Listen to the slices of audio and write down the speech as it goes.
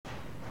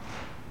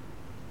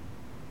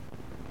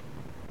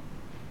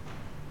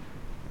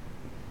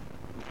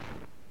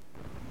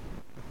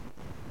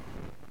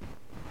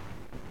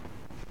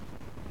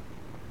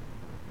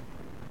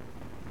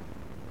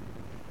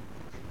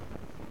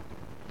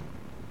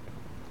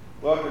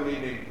Welcome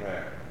evening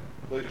prayer.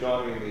 Please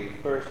join me in the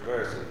first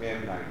verse of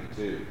hymn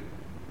 92.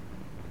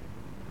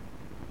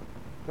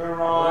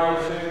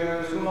 Christ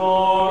is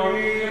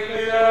glory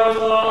fills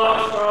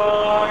the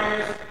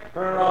skies,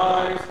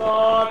 Christ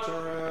the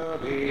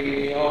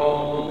truly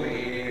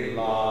only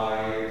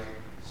light,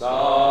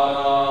 Son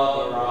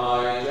of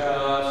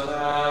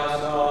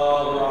righteousness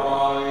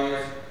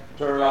arise,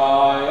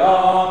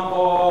 triumph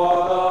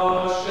o'er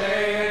the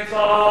shades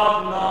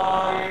of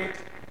night,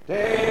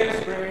 day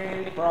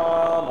spring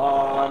from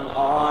on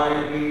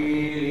high be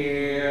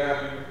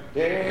near,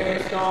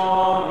 day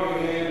storm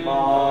in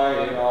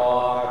my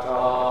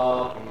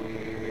heart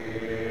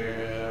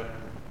appear.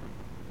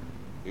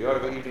 The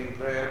order of evening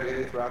prayer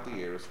daily throughout the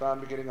year is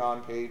found beginning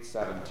on page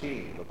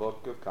 17 of the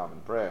Book of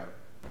Common Prayer.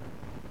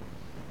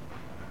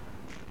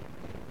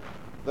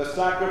 The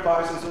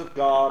sacrifices of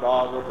God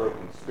are a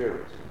broken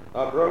spirit.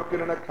 A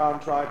broken and a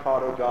contrite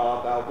heart, O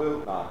God, thou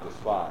wilt not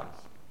despise.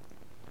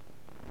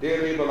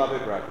 Dearly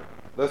beloved brethren,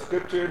 the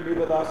Scripture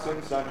moveth us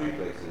in sundry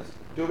places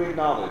to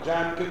acknowledge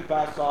and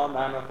confess our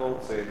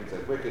manifold sins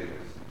and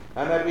wickedness,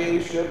 and that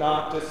we should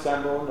not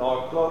dissemble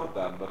nor cloak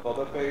them before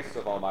the face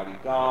of Almighty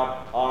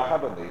God, our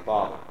Heavenly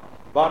Father,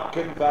 but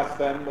confess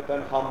them with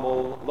an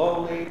humble,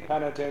 lowly,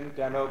 penitent,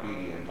 and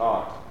obedient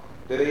heart,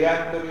 to the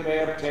end that we may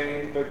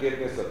obtain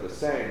forgiveness of the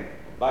same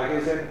by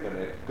his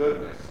infinite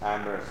goodness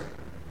and mercy.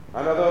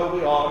 And although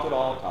we ought at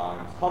all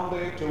times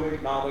humbly to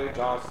acknowledge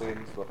our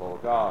sins before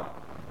God,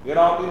 yet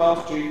ought we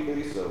most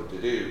chiefly so to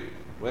do,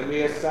 when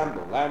we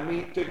assemble and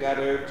meet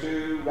together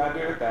to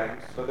render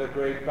thanks for the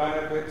great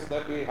benefits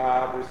that we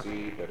have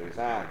received at his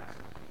hands,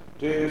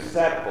 to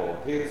set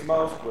forth his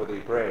most worthy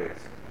praise,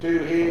 to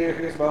hear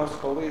his most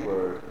holy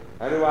word,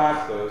 and to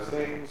ask those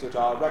things which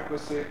are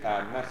requisite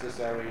and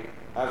necessary,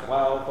 as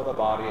well for the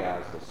body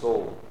as the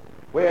soul.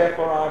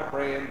 Wherefore I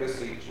pray and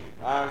beseech you,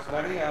 as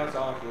many as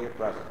are here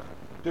present,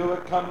 to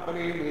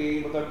accompany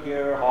me with a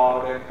pure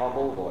heart and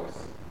humble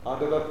voice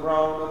unto the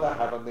throne of the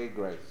heavenly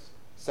grace,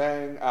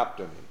 saying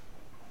after me,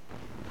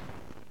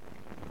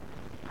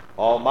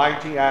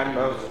 Almighty and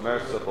most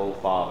merciful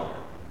Father,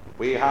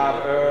 we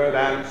have erred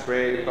and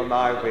strayed from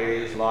thy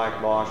ways like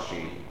lost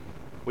sheep.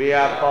 We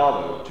have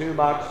followed too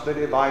much the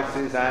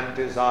devices and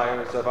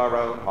desires of our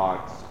own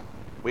hearts.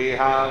 We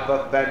have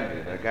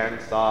offended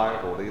against thy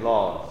holy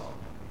laws.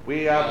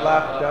 We have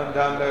left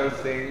undone those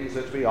things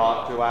which we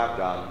ought to have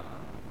done,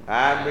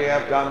 and we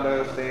have done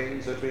those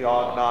things which we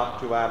ought not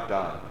to have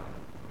done,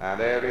 and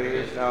there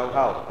is no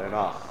help in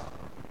us.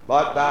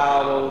 But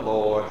thou, O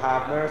Lord,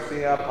 have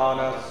mercy upon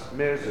us,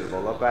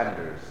 miserable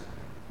offenders.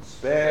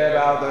 Spare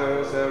thou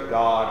those, O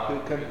God, who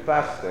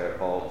confess their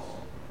faults.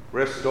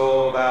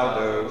 Restore thou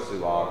those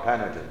who are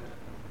penitent,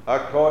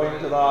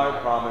 according to thy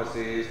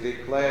promises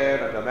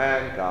declared unto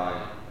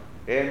mankind,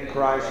 in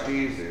Christ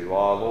Jesus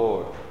our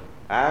Lord.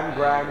 And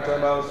grant, O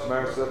most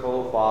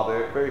merciful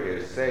Father, for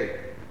his sake,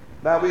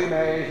 that we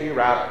may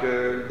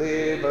hereafter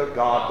live a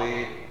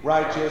godly,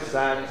 righteous,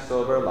 and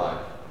sober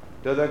life,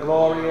 to the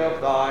glory of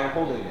thy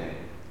holy name.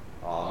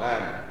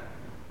 Amen.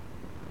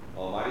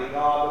 Almighty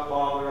God, the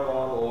Father of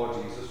our Lord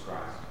Jesus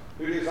Christ,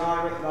 who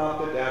desireth not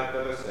the death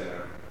of a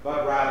sinner,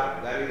 but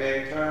rather that he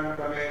may turn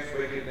from his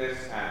wickedness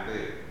and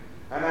live,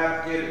 and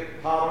hath given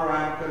power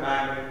and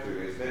commandment to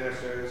his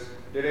ministers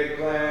to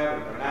declare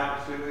and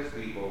pronounce to his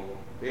people,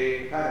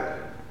 being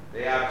penitent,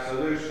 the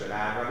absolution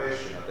and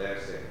remission of their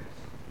sins.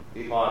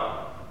 He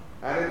pardoneth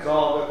and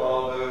exalteth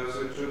all those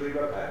who truly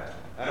repent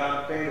and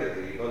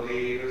unfeignedly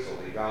believe his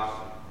holy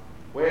gospel.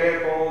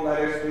 Wherefore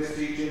let us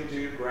beseech him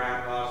to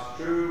grant us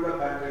true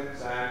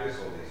repentance and his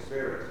Holy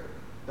Spirit,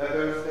 that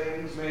those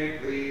things may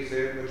please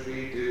him which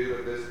we do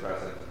at this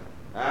present,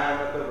 and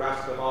that the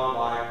rest of our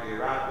life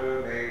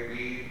hereafter may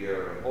be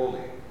pure and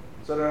holy,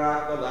 so that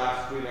at the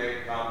last we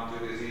may come to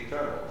his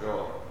eternal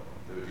joy.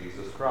 Through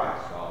Jesus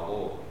Christ our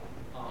Lord.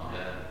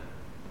 Amen.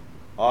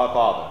 Our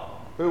Father,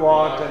 who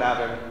art in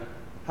heaven,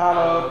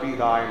 hallowed be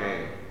thy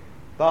name.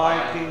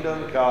 Thy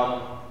kingdom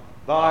come,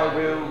 thy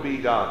will be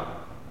done,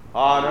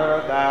 on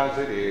earth as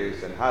it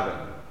is in heaven.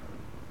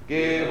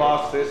 Give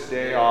us this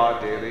day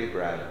our daily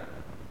bread,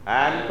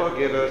 and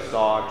forgive us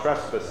our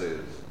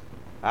trespasses,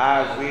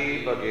 as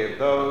we forgive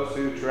those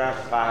who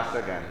trespass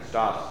against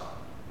us.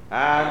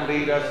 And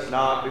lead us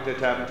not into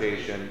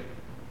temptation,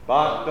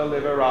 but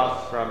deliver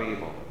us from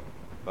evil.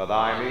 For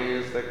thine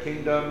is the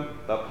kingdom,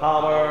 the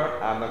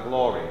power, and the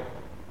glory,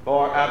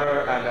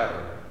 forever and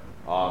ever.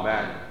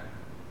 Amen.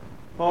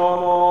 O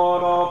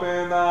Lord,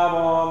 open thou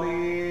our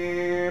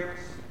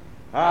lips,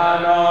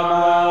 and our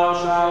mouth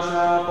shall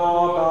shout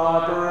forth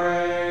thy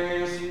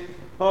praise.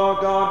 O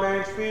God,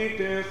 make speak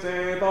to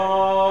save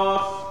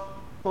us.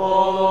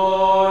 O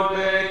Lord,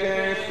 make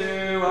haste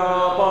to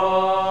help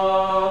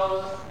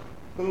us.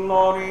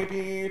 Glory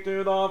be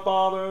to the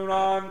Father,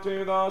 and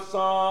to the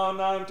Son,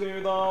 and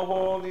to the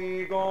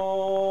Holy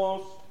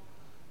Ghost,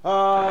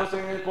 as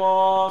it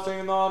was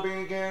in the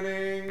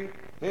beginning,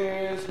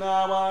 is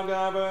now, and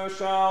ever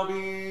shall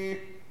be,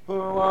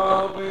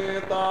 world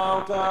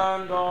without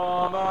end.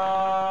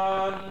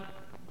 Amen.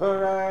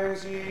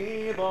 Praise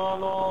ye the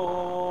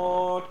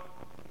Lord.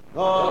 The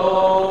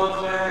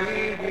Lord's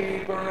name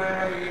be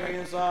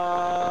praised.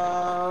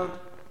 The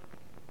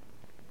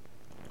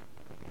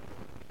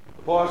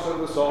portion of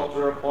the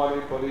Psalter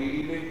appointed for the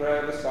evening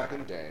prayer the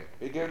second day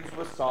begins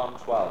with Psalm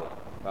 12,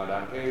 found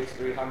on page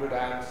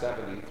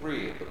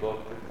 373 of the Book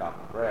of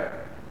Common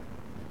Prayer.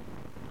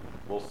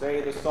 We'll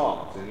say the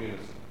Psalms in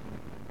unison.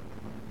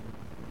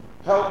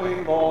 Help me,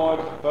 Lord,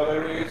 for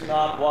there is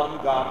not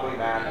one godly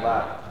man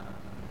left.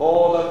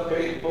 All the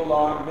faithful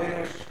are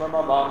diminished from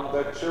among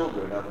the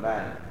children of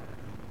men.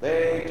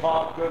 They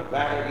talk of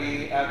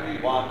vanity, every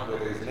one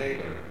with his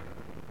neighbor.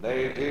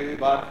 They do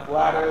but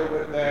flatter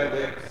with their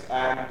lips,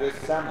 and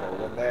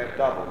dissemble in their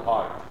double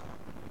heart.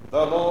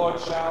 The Lord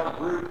shall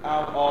root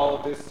out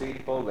all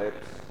deceitful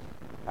lips,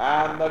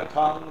 and the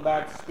tongue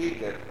that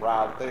speaketh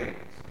proud things,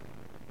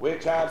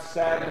 which have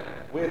said,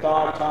 with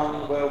our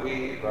tongue will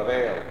we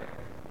prevail.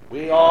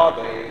 We are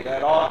they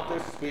that ought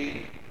to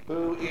speak,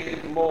 who is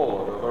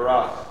Lord over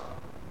us.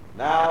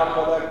 Now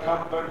for the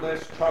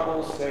comfortless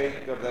trouble's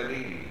sake of the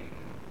needy,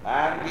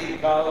 and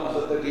because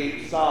of the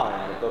deep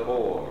sign of the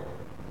poor,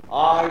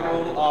 I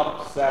will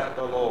upset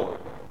the Lord,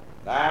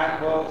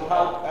 and will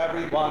help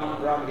every one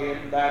from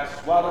him that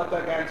swelleth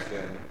against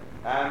him,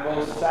 and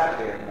will set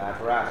him at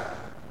rest.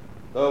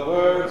 The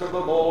words of the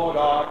Lord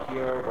are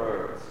pure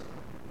words,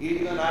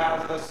 even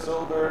as the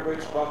silver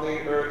which from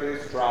the earth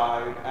is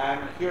tried,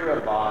 and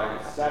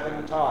purified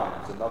 7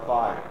 times in the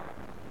fire.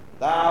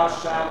 Thou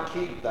shalt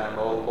keep them,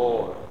 O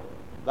Lord.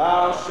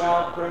 Thou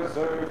shalt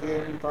preserve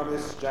him from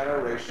this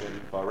generation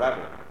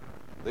forever.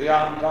 The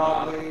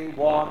ungodly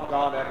walk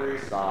on every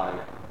side,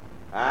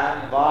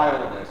 and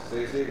vileness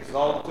is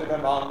exalted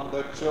among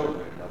the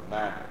children of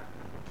men.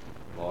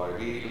 Glory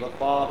be to the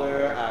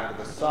Father, and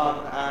to the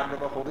Son, and to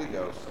the Holy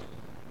Ghost,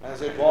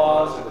 as it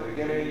was in the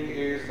beginning,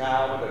 is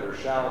now, and ever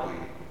shall be,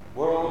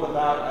 world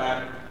without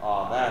end.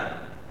 Amen.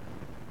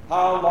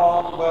 How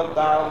long wilt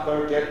thou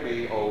forget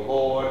me, O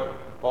Lord,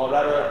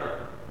 forever?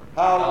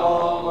 How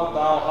long wilt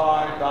thou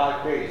hide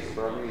thy face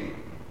from me?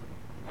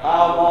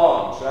 How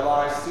long shall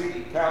I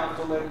seek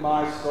counsel in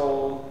my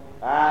soul,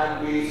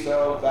 and be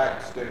so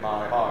vexed in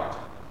my heart?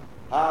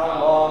 How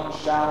long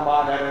shall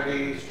mine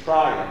enemies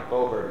triumph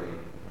over me?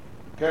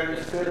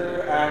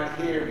 Consider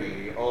and hear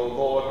me, O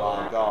Lord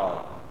my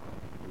God.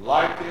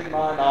 Lighten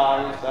mine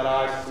eyes, that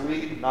I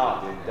sleep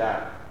not in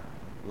death,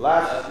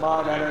 lest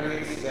mine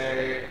enemies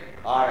say,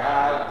 I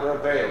have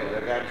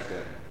prevailed against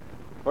him.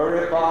 For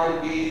if I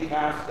be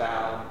cast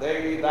down,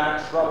 they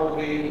that trouble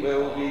me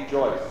will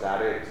rejoice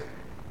at it.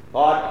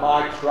 But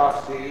my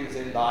trust is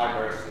in thy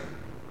mercy,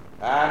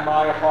 and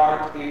my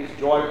heart is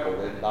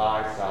joyful in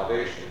thy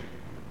salvation.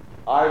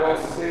 I will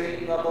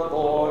sing of the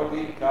Lord,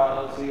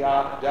 because he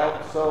hath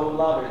dealt so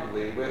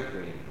lovingly with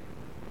me.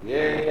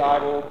 Yea, I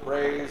will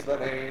praise the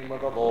name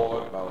of the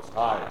Lord Most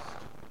Highest.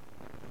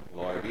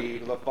 Glory be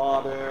to the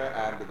Father,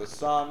 and to the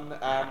Son,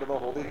 and to the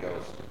Holy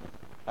Ghost,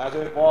 as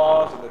it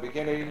was in the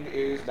beginning,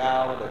 is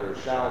now, and ever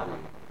shall be,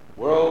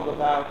 world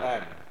without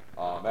end.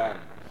 Amen.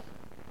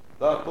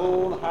 The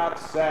fool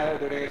hath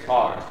said in his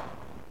heart,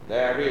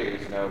 there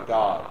is no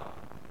God.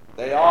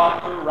 They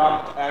are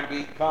corrupt, and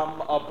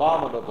become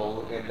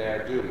abominable in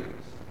their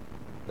doings.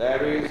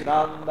 There is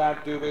none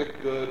that doeth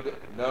good,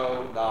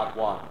 no, not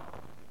one.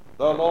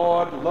 The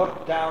Lord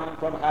looked down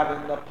from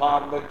heaven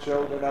upon the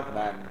children of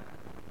men,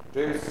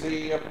 to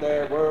see if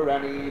there were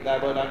any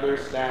that would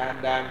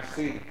understand and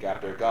seek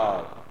after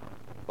God.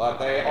 But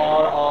they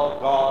are all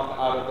gone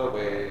out of the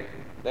way.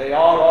 They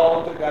are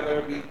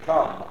altogether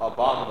become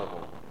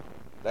abominable.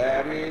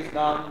 There is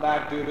none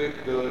that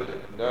doeth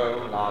good,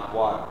 no, not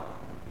one.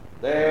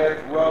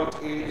 Their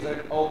throat is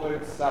an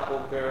open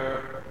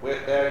sepulchre,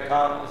 with their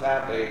tongues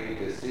have they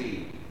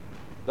deceived.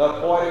 The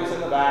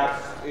poison of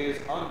asps is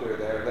under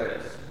their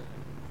lips.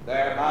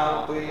 Their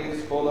mouth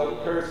is full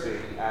of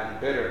cursing and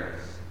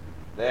bitterness.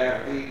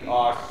 Their feet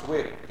are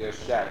swift to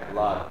shed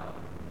blood.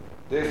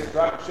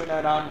 Destruction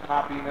and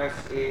unhappiness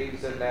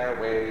is in their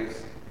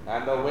ways,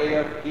 and the way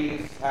of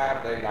peace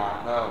have they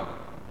not known.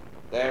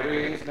 There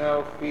is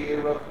no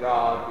fear of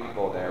God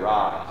before their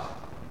eyes.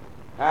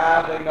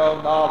 Have they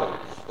no knowledge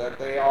that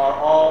they are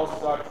all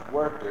such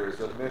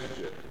workers of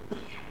mischief,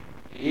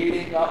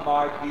 eating up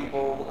my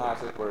people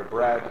as it were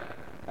bread,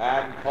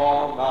 and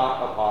call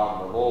not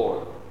upon the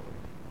Lord?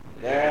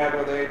 There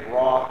were they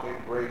brought in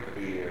great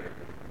fear,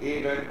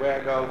 even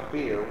where no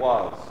fear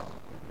was.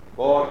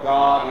 For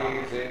God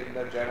is in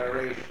the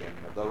generation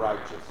of the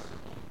righteous.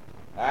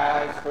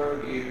 As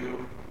for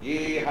you,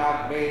 ye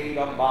have made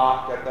a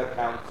mock at the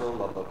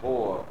counsel of the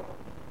poor,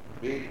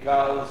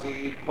 because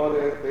he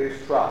putteth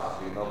his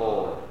trust in the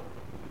Lord.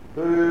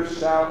 Who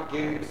shall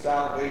give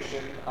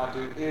salvation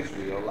unto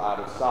Israel out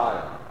of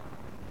Zion?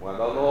 When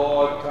the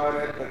Lord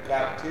turneth the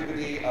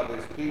captivity of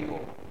his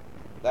people,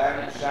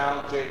 then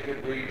shall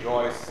Jacob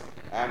rejoice,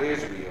 and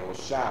Israel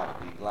shall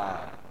be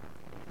glad.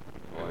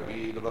 Glory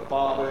be to the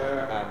Father,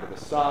 and to the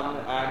Son,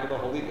 and to the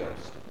Holy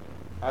Ghost,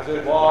 as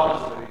it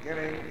was in the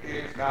beginning,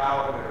 is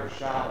now, and ever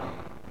shall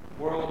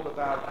be, world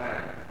without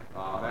end.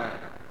 Amen.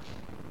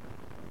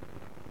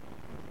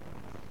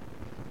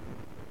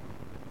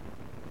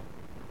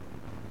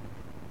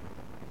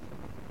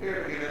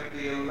 Here beginneth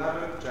the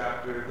 11th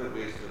chapter of the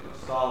Wisdom of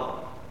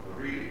Solomon, a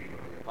reading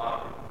from the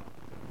Apocrypha.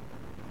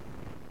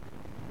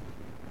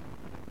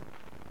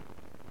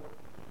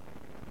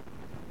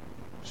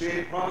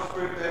 She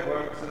prospered their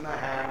works in the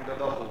hand of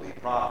the holy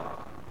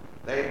prophet.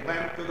 They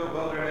went through the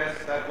wilderness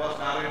that was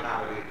not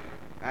inhabited,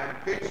 and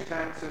pitched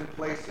tents in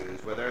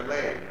places where there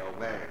lay no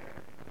man.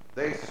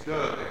 They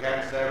stood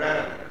against their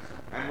enemies,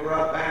 and were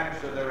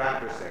avenged of their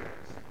adversaries.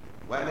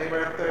 When they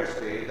were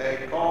thirsty,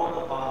 they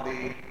called upon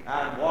thee,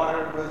 and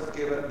water was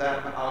given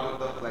them out of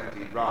the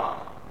flinty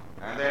rock,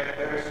 and their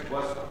thirst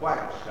was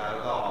quenched out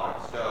of the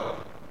hard stone.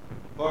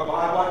 For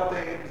by what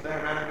things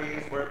their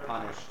enemies were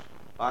punished,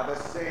 by the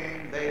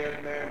same they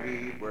in their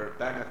need were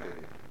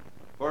benefited.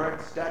 For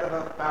instead of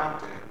a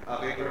fountain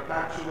of a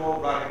perpetual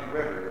running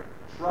river,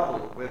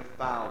 troubled with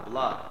foul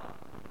blood,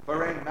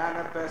 for a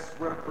manifest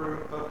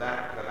reproof of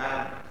that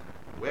commandment,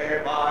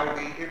 whereby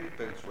the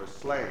infants were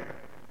slain,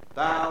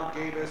 thou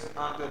gavest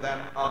unto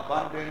them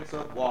abundance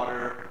of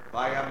water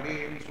by a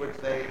means which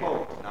they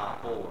hoped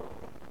not for,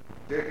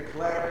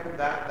 declaring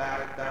that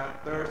thou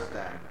thirst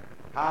them,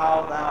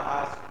 how thou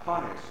hast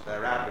punished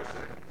their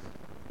adversaries.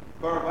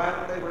 For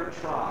when they were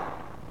tried,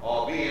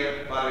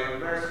 albeit but in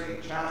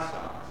mercy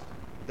chastised,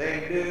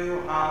 they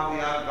knew how the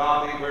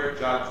ungodly were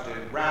judged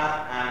in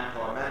wrath and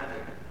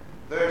tormented,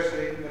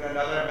 thirsting in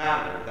another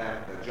manner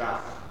than the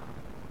just.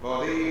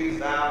 For these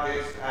thou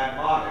didst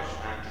admonish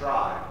and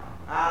try,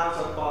 as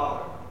a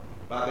father,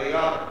 but the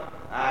other,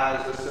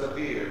 as a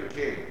severe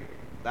king,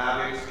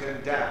 thou didst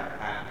condemn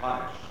and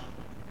punish.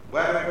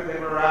 Whether they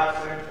were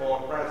absent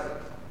or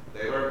present,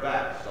 they were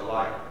vexed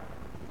alike.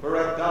 For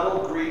a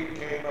double grief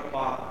came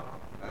upon them,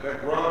 and a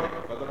groaning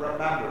for the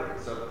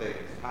remembrance of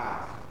things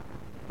past.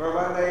 For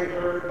when they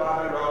heard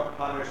by their own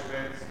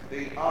punishments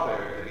the other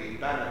to be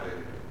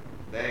benefited,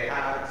 they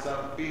had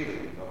some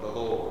feeling of the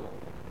Lord.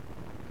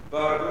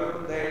 But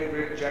whom they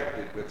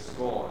rejected with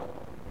scorn,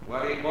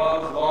 when he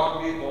was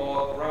long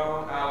before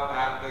thrown out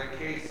at the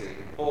casing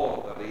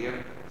forth of the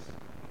infants,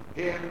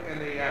 him in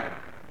the end,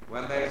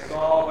 when they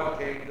saw what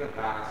came to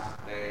pass,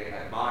 they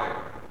admired.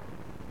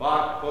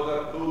 But for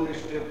the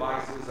foolish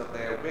devices of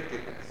their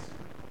wickedness,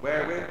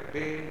 wherewith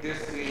being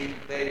deceived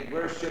they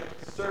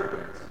worshipped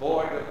serpents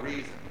void of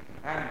reason,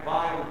 and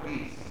vile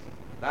beasts,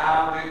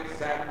 thou didst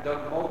send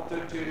a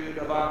multitude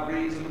of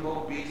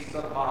unreasonable beasts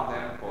upon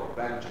them for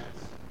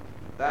vengeance,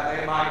 that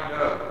they might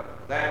know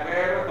that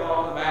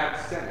wherewithal a man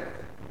sinneth,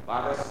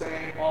 by the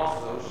same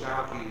also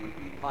shall he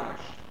be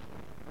punished.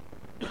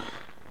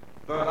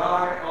 For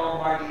thy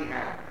almighty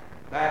hand,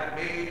 that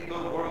made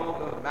the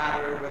world of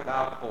matter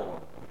without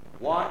form,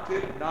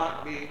 wanted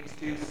not means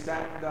to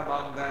send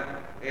among them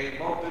a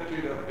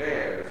multitude of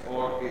bears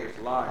or fierce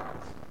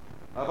lions,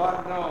 of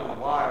unknown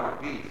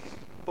wild beasts,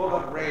 full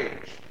of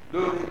rage,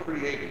 newly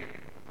created,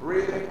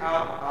 breathing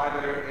out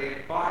either a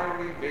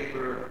fiery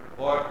vapor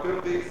or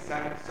filthy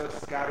scents of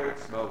scattered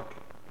smoke,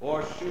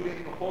 or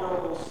shooting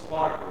horrible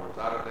sparkles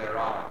out of their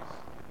eyes,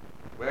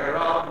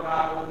 whereof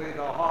not only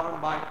the harm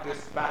might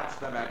dispatch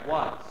them at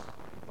once,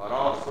 but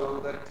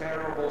also the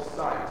terrible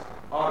sight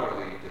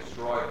utterly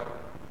destroy them.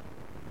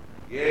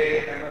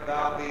 Yea, and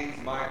without these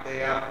might they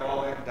have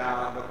fallen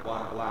down with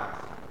one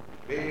blast,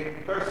 being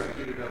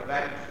persecuted of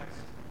vengeance,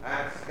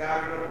 and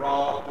scattered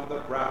abroad through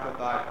the breath of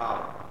thy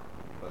power.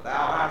 But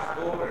thou hast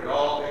ordered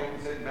all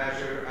things in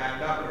measure and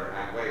number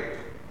and weight.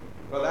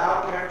 For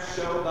thou canst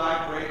show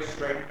thy great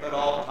strength at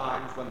all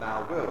times when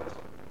thou wilt,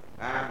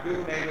 and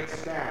who may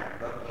withstand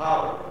the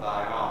power of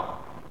thine arm?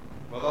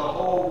 For the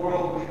whole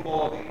world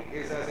before thee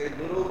is as a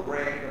little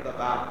grain of the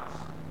balance,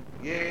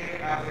 yea,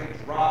 as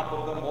a drop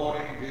of the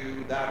morning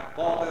dew that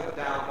falleth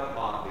down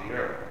upon the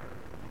earth.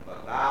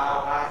 But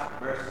thou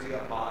hast mercy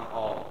upon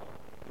all,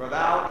 for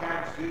thou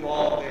canst do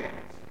all things,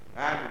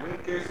 and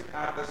winkest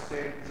at the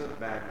sins of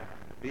men,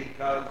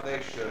 because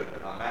they should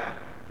amend.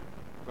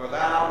 For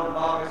thou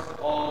lovest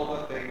all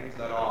the things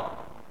that are,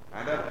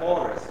 and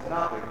abhorrest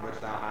nothing which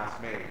thou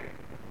hast made.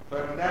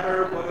 For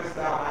never wouldest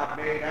thou have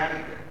made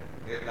anything,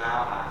 if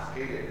thou hadst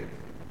hated it.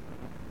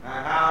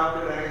 And how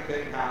could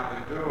anything have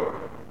endured,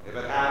 if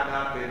it had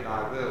not been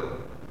thy will,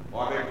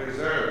 or been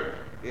preserved,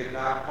 if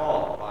not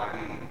called by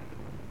thee?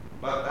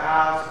 But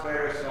thou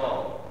sparest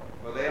all,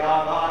 for they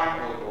are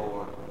thine, O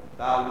Lord,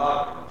 thou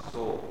loving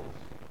souls.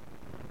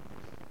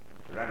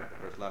 We're ending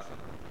the first lesson.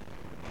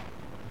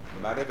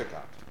 The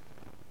Magnificat.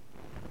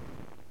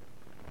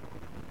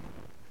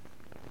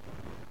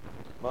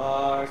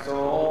 My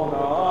soul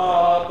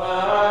doth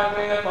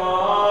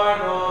magnify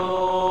the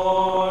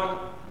Lord,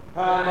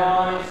 and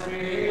my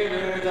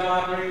spirit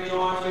doth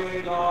rejoice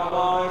in God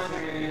my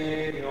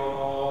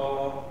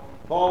Saviour.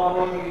 For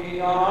he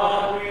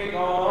hath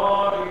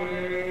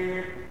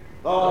regarded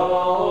the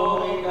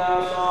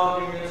lowliness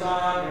of his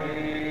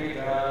handmaiden.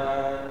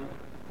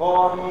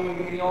 For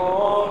he, O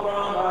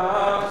from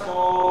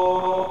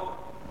henceforth,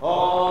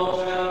 all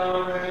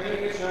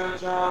generations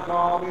shall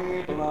call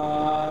me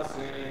blessed.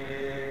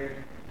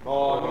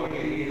 For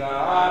he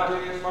that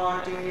is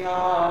mighty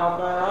hath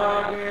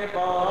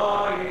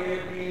magnified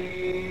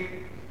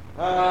me,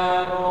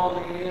 and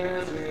holy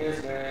is his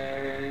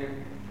name.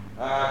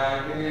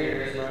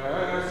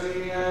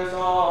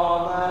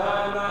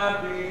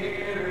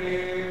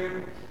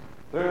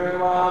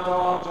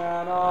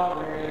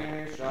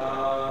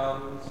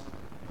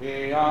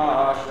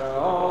 has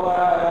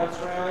shown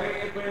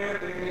strength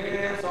with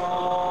his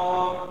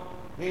arm.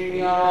 He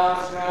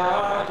has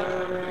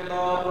scattered in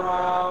the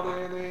proud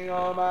in the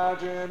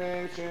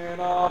imagination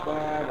of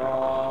their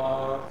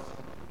hearts.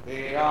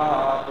 He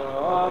hath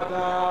put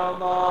down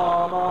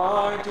the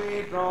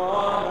mighty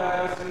from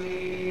their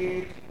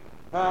seat,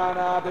 and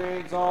hath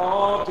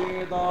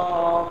exalted the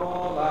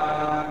humble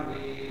and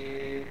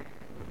meek.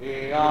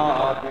 He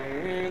hath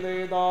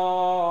filled the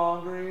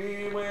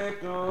hungry with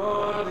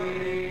good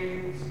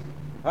things,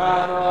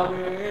 and the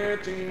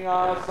rich he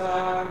hath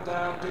sent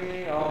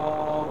empty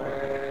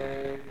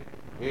away.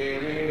 He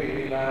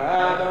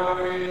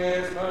remembered in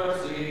his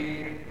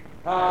mercy,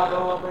 hath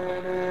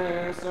opened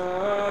his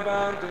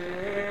servant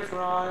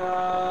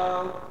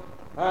Israel,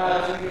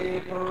 as he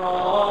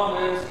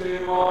promised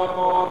to our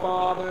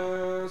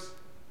forefathers,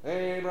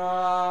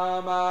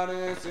 Abraham and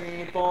his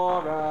seed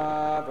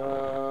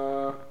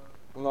forever.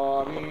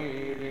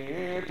 Glory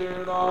be to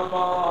the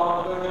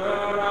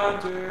Father,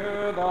 and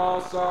to the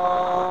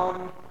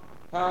Son,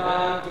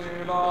 and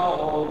to the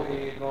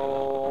Holy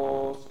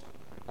Ghost,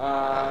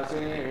 as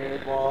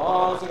it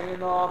was in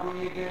the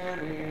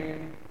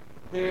beginning,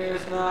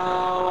 is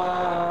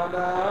now, and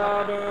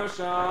ever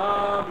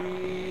shall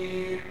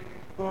be,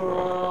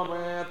 world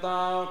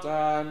without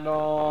end.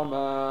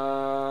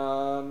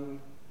 Amen.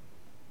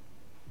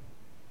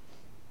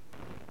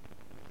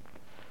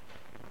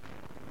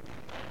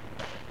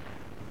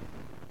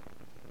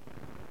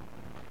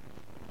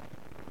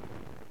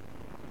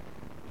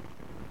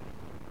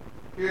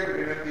 Here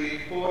in the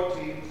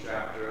 14th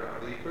chapter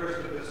of the first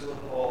epistle of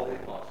Paul the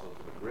Apostle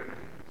to the Corinthians.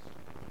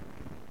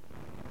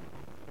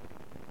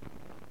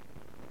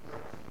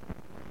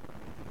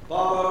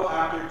 Follow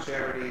after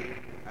charity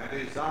and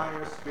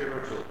desire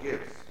spiritual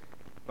gifts,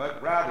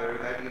 but rather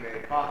that ye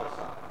may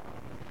prophesy.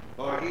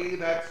 For he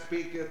that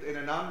speaketh in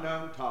an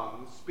unknown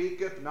tongue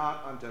speaketh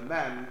not unto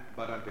men,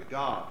 but unto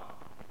God.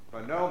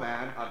 For no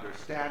man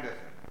understandeth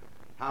him,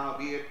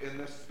 howbeit in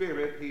the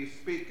Spirit he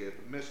speaketh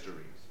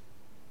mysteries.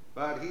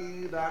 But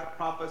he that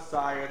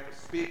prophesieth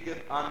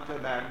speaketh unto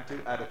men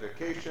to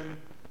edification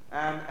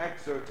and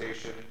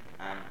exhortation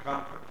and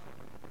comfort.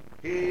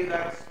 He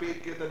that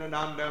speaketh in an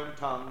unknown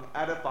tongue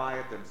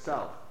edifieth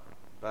himself,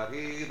 but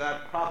he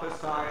that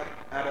prophesieth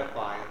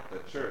edifieth the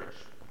church.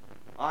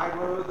 I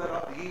would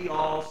that ye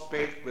all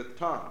spake with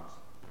tongues,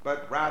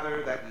 but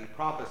rather that ye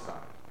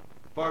prophesied.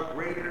 For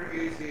greater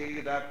is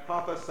he that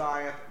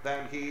prophesieth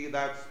than he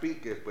that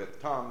speaketh with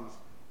tongues,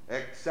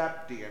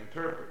 except he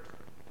interpret,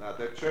 that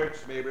the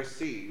church may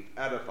receive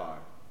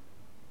edified.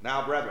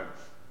 Now, brethren,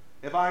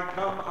 if I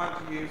come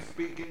unto you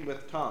speaking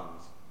with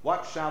tongues,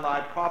 what shall I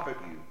profit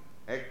you,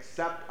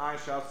 except I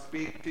shall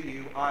speak to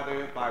you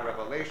either by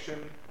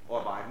revelation,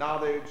 or by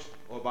knowledge,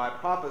 or by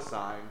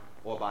prophesying,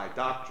 or by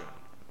doctrine?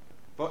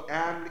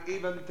 And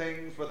even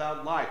things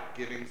without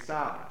life-giving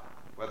sound,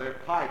 whether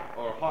pipe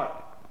or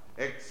harp,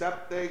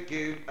 except they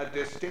give a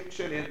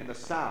distinction in the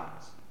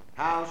sounds,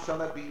 how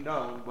shall it be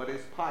known what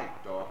is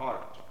piped or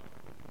harped?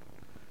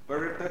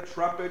 For if the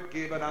trumpet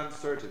give an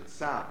uncertain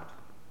sound,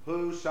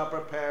 who shall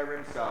prepare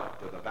himself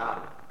to the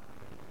battle?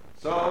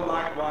 So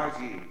likewise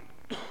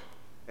ye,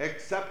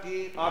 except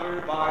ye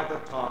utter by the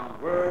tongue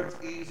words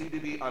easy to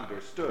be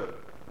understood,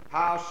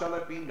 how shall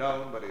it be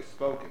known what is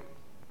spoken?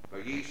 For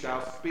ye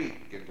shall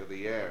speak into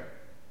the air.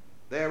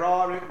 There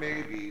are, it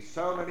may be,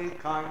 so many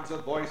kinds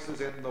of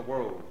voices in the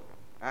world,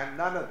 and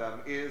none of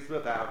them is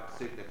without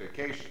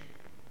signification.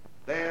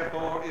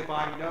 Therefore, if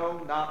I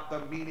know not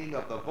the meaning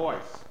of the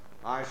voice,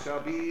 I shall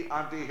be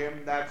unto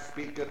him that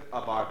speaketh a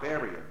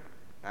barbarian,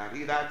 and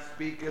he that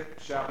speaketh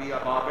shall be a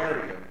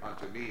barbarian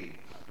unto me.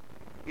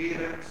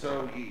 Even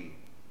so ye,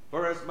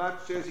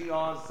 forasmuch as ye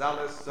are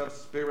zealous of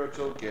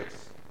spiritual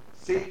gifts,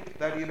 seek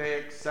that ye may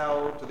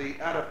excel to the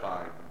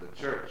edifying of the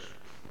church.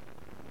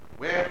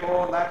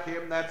 Wherefore let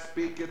him that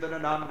speaketh in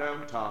an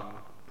unknown tongue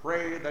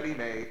pray that he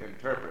may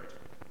interpret.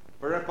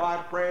 For if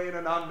I pray in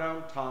an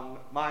unknown tongue,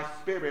 my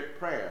spirit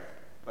prayeth,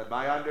 but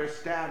my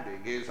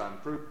understanding is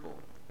unfruitful.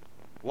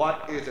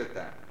 What is it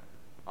then?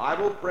 I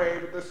will pray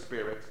with the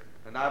Spirit,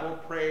 and I will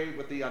pray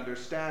with the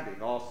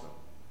understanding also.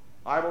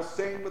 I will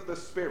sing with the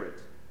Spirit,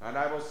 and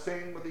I will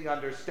sing with the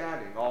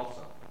understanding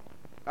also.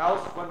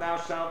 Else when thou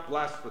shalt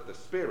bless with the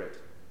Spirit,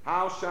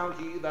 how shall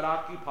he that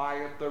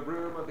occupieth the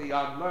room of the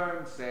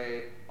unlearned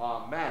say,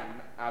 Amen,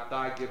 at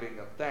thy giving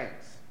of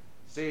thanks,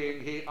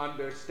 seeing he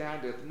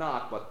understandeth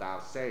not what thou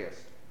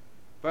sayest?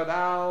 For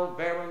thou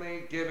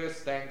verily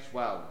givest thanks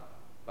well,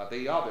 but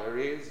the other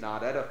is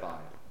not edified.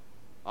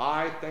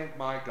 I thank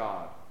my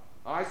God,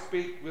 I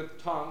speak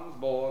with tongues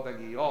more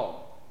than ye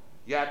all.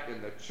 Yet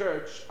in the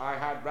church I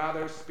had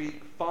rather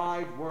speak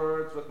 5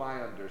 words with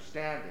my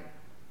understanding,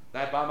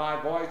 that by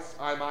my voice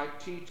I might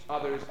teach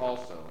others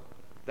also,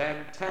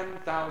 than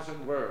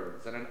 10,000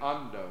 words in an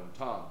unknown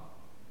tongue.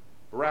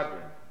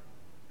 Brethren,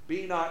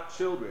 be not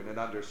children in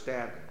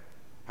understanding,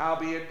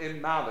 howbeit in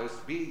malice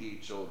be ye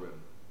children,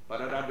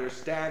 but in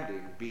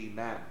understanding be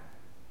men.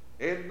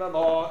 In the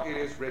law it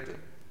is written,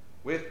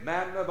 with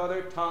men of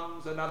other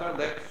tongues and other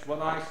lips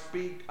will I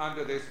speak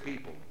unto this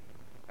people.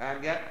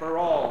 and yet for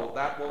all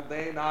that will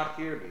they not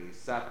hear me,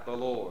 saith the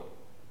Lord.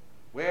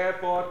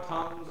 Wherefore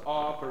tongues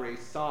are for a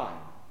sign,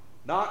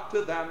 not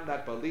to them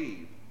that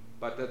believe,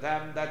 but to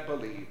them that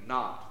believe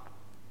not.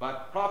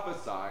 But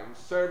prophesying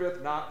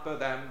serveth not for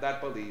them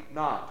that believe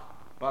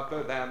not, but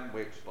for them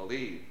which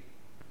believe.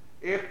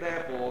 If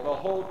therefore the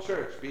whole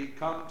church be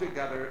come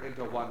together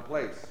into one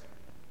place,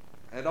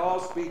 and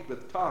all speak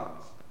with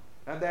tongues,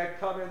 and there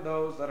come in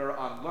those that are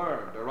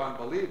unlearned or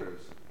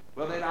unbelievers,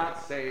 will they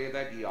not say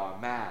that ye are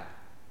mad?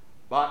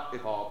 But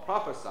if all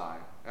prophesy,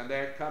 and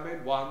there come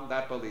in one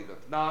that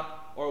believeth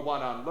not, or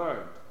one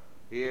unlearned,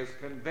 he is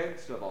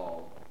convinced of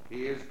all,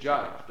 he is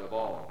judged of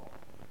all.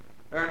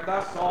 And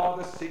thus all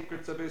the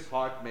secrets of his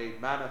heart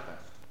made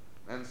manifest.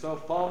 And so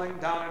falling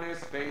down in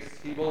his face,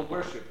 he will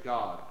worship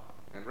God,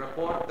 and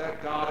report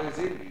that God is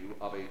in you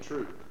of a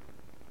truth.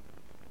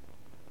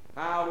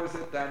 How is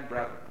it then,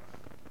 brethren,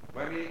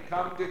 when ye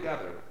come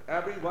together,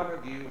 every one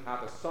of you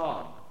hath a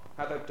song,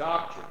 hath a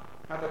doctrine,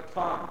 hath a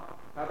tongue,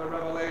 hath a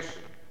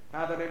revelation,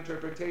 hath an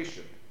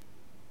interpretation?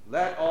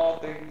 Let all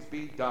things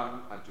be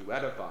done unto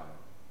edifying.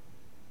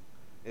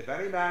 If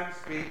any man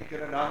speak in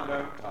an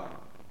unknown tongue,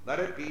 let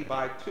it be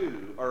by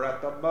two, or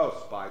at the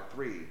most by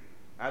three,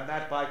 and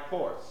that by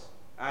course,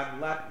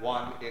 and let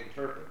one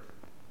interpret.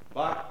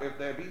 But if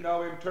there be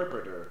no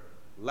interpreter,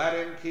 let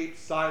him keep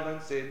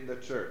silence in the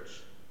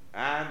church,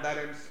 and let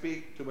him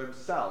speak to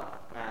himself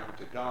and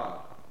to God.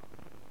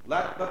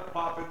 Let the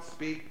prophet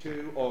speak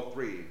 2 or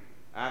 3,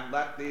 and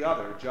let the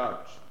other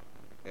judge.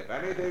 If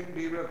anything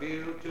be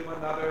revealed to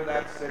another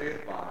that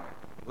sitteth by,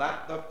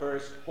 let the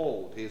first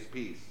hold his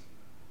peace.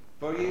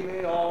 For ye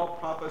may all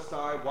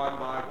prophesy one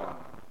by one,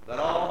 that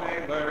all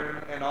may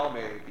learn and all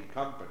may be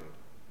comforted.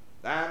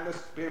 And the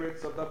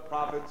spirits of the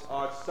prophets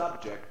are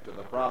subject to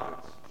the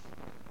prophets.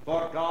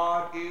 For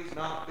God is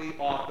not the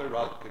author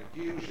of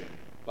confusion,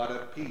 but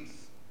of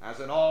peace, as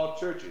in all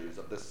churches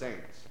of the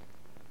saints.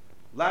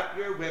 Let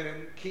your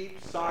women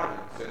keep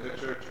silence in the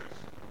churches,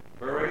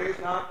 for it is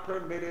not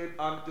permitted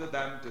unto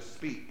them to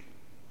speak,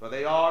 for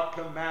they are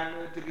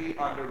commanded to be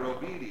under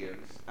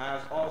obedience,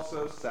 as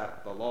also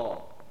saith the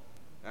law.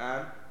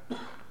 And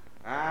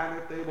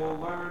if they will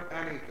learn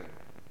anything,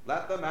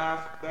 let them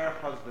ask their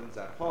husbands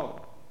at home,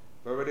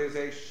 for it is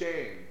a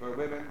shame for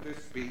women to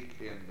speak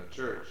in the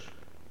church.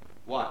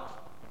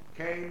 What?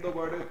 Came the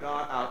word of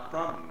God out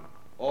from you,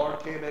 or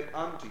came it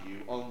unto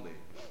you only?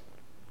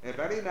 If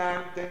any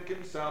man think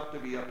himself to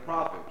be a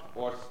prophet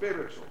or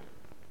spiritual,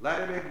 let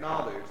him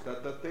acknowledge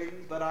that the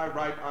things that I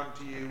write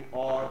unto you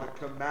are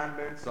the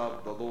commandments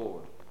of the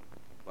Lord.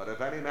 But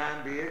if any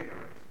man be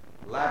ignorant,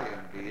 let him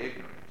be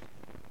ignorant.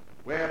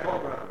 Wherefore,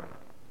 brethren,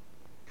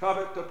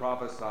 covet to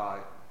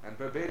prophesy, and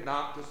forbid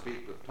not to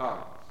speak with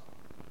tongues.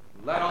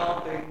 Let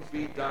all things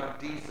be done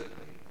decently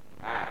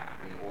and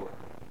in order.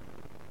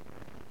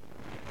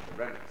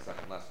 The Rennick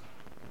second lesson.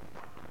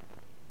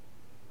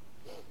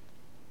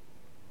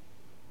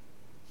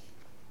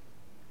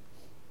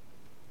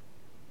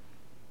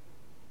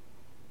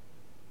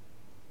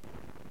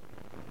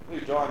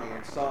 Please join me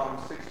in Psalm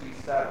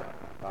 67,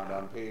 found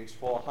on page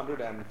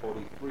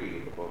 443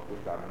 of the Book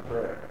of Common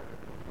Prayer.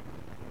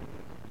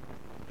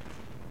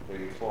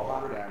 Page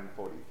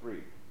 443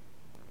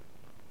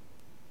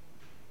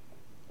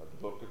 of the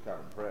Book of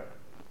Common Prayer.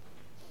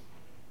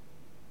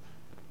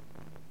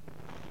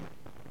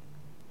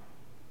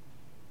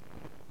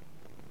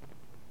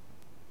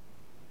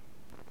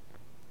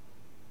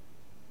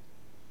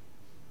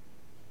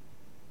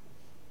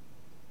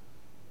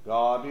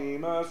 God be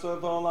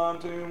merciful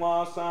unto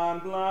us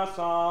and bless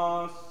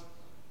us,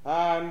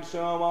 and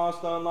show us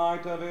the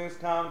light of his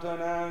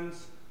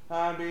countenance,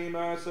 and be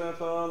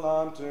merciful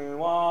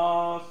unto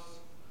us,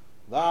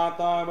 that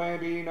thy way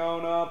be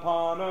known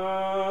upon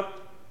earth,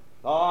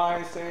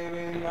 thy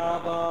saving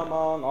health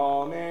among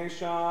all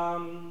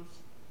nations.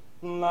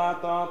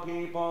 Let the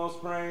peoples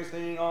praise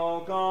thee,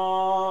 O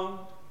God,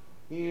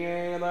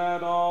 yea,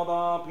 let all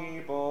the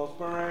peoples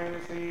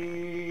praise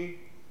thee.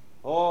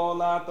 O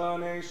let the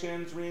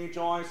nations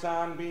rejoice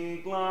and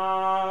be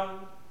glad,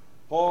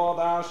 for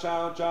thou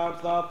shalt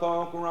judge the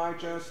folk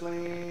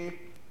righteously,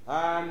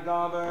 and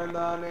govern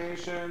the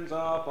nations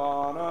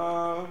upon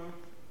earth.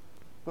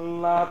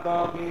 Let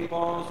the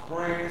peoples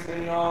praise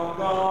thee, O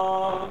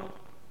God,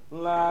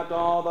 let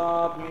all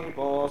the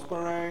peoples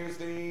praise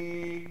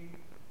thee.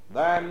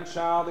 Then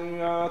shall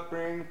the earth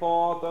bring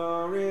forth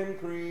her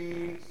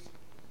increase,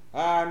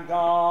 and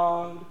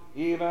God,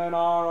 even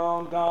our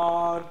own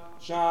God,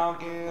 shall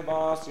give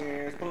us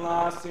his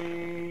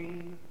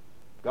blessing.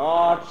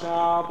 God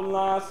shall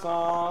bless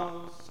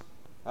us,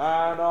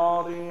 and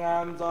all the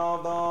ends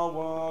of the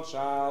world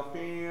shall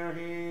fear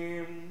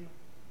him.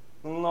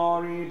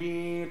 Glory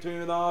be to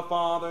the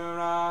Father,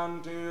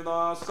 and to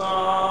the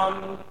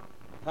Son,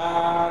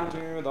 and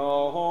to the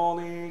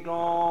Holy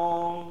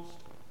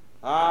Ghost,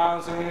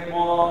 as it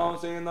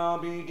was in the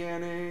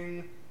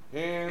beginning,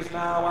 is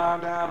now,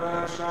 and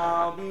ever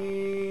shall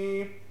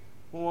be,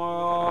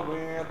 world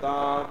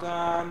without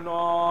end.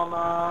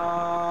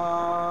 Amen.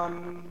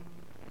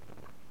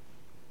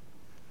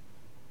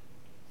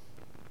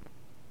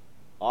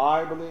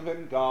 I believe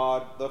in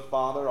God, the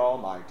Father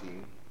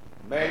Almighty,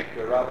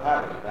 maker of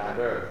heaven and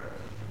earth,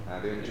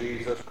 and in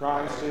Jesus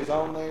Christ, his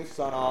only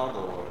Son, our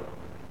Lord,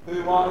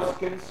 who was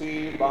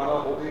conceived by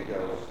the Holy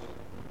Ghost,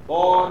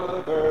 born of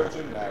the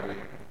Virgin Mary,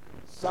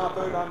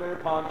 suffered under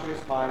Pontius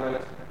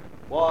Pilate,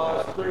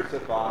 was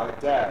crucified,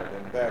 dead,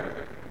 and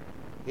buried.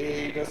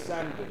 He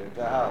descended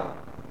into hell.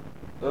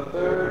 The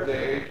third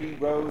day he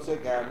rose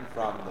again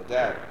from the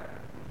dead.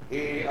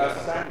 He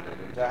ascended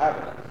into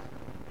heaven,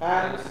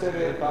 and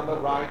sitteth on the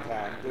right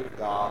hand of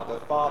God the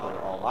Father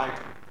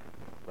Almighty.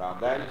 From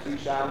thence he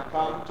shall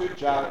come to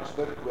judge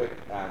the quick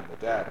and the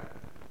dead.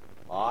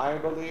 I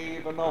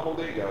believe in the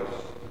Holy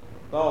Ghost,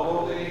 the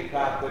Holy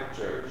Catholic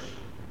Church,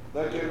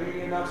 the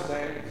communion of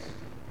saints,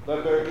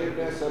 the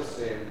forgiveness of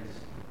sins,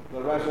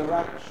 the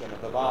resurrection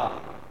of the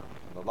body,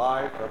 and the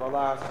life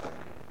everlasting.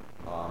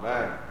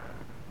 Amen.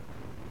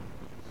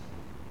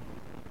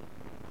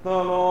 The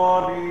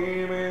Lord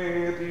be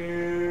with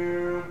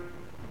you,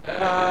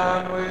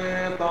 and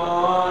with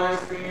thy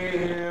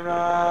spirit.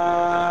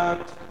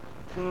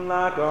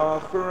 Let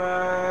us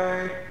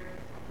pray.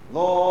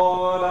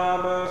 Lord,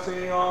 have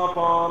mercy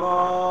upon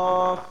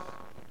us.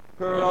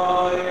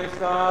 Christ,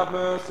 have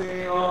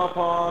mercy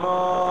upon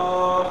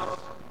us.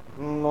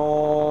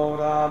 Lord,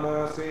 have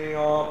mercy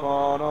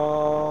upon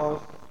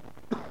us.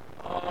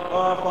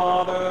 Our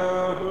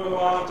Father, who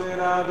art in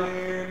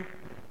heaven,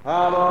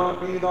 hallowed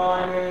be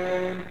thy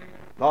name.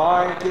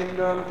 Thy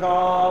kingdom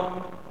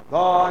come,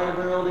 thy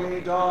will be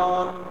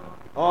done,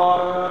 on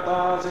earth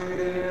as it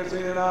is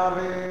in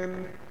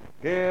heaven.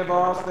 Give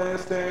us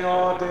this day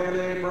our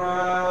daily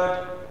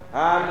bread,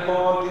 and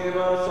forgive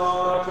us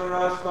our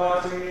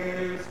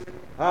trespasses,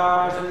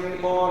 as we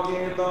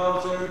forgive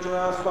those who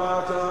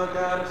trespass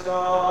against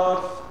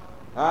us.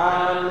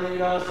 And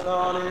lead us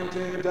not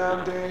into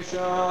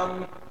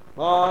temptation,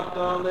 but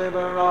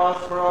deliver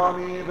us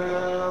from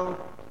evil.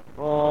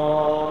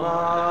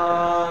 Amen.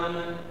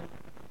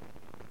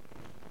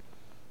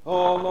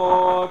 O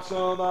Lord,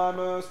 show thy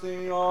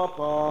mercy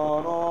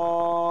upon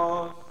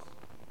us,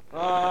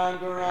 and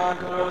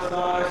grant us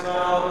thy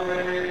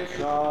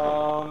salvation.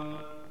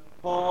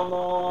 O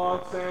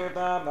Lord, save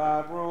them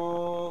that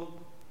rule,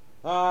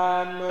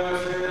 and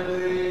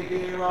mercifully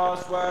hear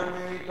us when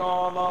we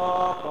call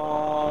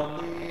upon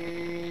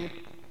thee.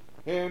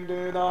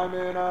 Endue thy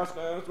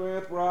ministers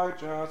with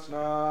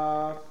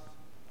righteousness,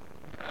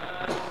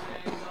 and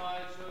make thy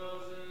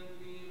chosen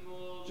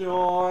people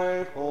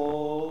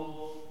joyful.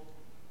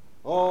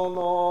 O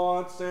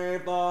Lord,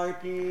 save thy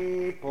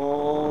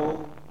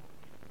people,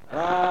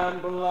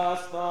 and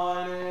bless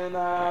thine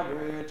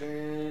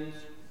inheritance.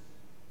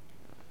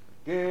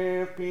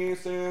 Give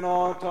peace in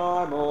our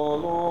time, O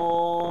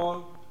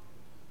Lord,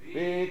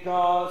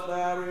 because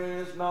there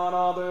is none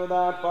other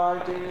that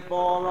fighteth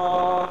for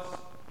us,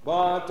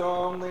 but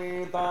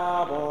only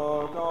thou,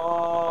 O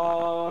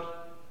God.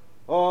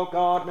 O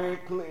God,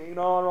 make clean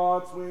our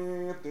hearts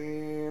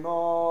within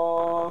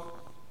us,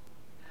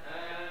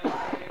 and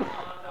take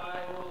not thy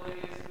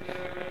Holy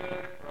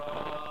Spirit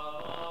from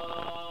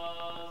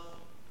us.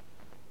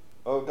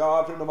 O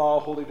God, from whom all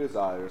holy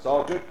desires,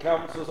 all good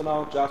counsels, and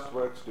all just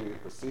works do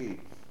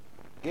proceed,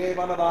 give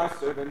unto thy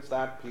servants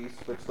that peace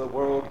which the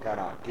world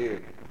cannot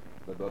give,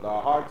 that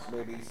our hearts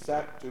may be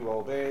set to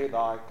obey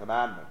thy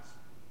commandments,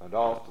 and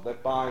also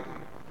that by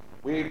thee,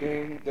 we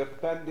being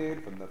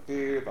defended from the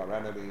fear of our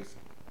enemies,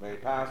 may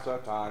pass our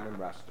time in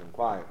rest and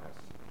quietness,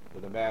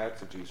 through the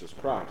merits of Jesus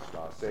Christ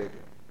our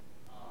Saviour.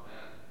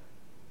 Amen.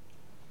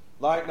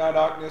 Lighten our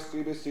darkness,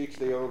 we beseech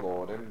thee, O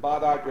Lord, and by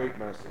thy great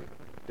mercy,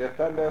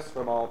 defend us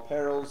from all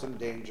perils and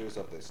dangers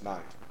of this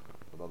night,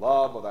 for the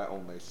love of thy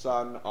only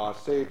Son, our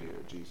Saviour,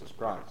 Jesus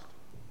Christ.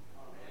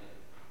 Amen.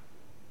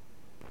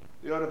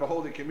 The order of the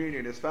Holy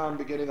Communion is found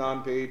beginning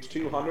on page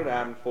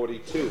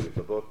 242 of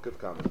the Book of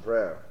Common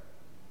Prayer.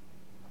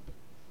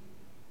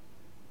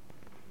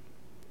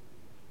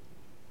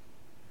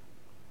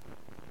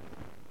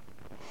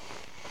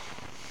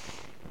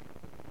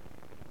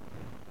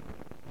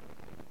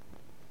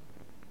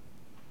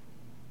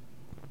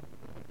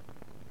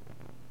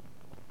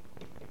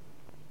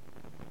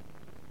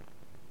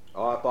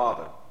 Our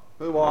Father,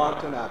 who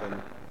art in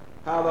heaven,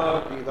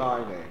 hallowed be thy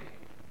name.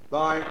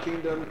 Thy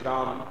kingdom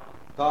come,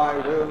 thy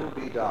will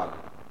be done,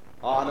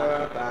 on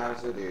earth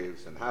as it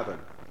is in heaven.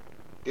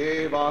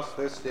 Give us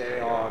this day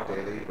our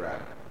daily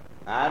bread,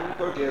 and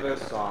forgive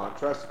us our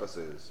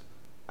trespasses,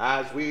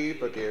 as we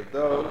forgive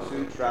those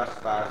who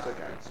trespass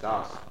against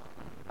us.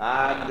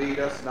 And lead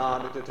us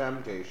not into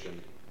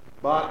temptation,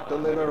 but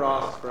deliver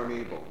us from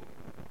evil.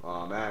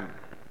 Amen.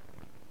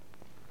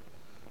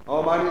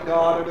 Almighty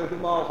God, unto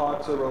whom all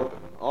hearts are open,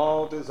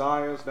 all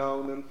desires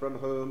known, and from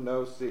whom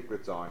no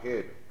secrets are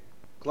hid,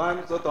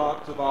 cleanse the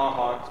thoughts of our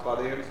hearts by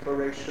the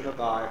inspiration of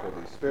thy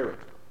Holy Spirit,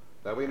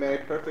 that we may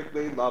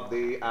perfectly love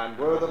thee and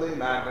worthily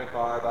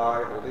magnify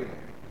thy holy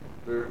name,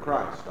 through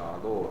Christ our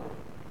Lord.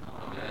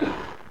 Amen.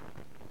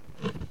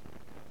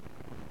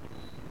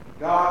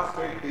 God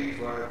spake these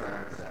words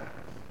and said,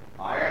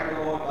 I am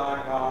the Lord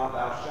thy God,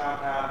 thou shalt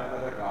have none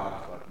other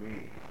gods but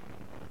me.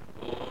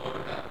 Lord,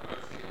 have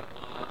mercy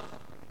upon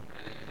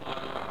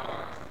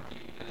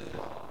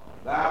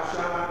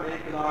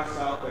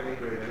any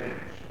graven image,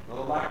 nor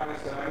the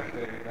likeness of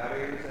anything that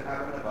is in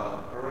heaven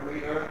above, or in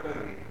the earth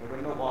beneath, or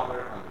in the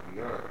water under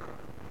the earth.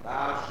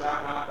 Thou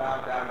shalt not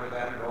bow down to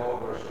them, nor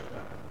worship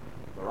them.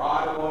 For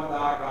I, the Lord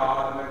thy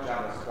God, am a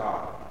jealous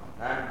God,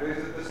 and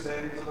visit the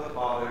sins of the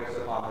fathers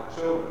upon the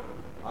children,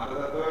 unto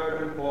the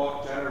third and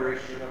fourth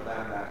generation of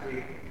them that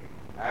hate me,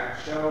 and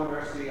show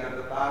mercy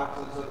unto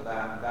thousands of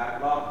them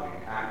that love me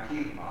and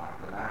keep my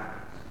commandments.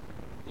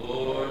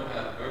 Lord,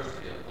 have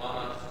mercy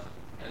upon us,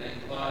 and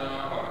incline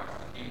our hearts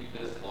to keep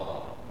this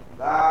law.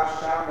 Thou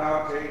shalt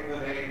not take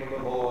the name of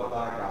the Lord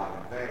thy God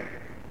in vain,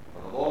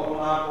 for the Lord will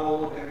not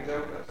hold him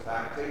guiltless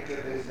that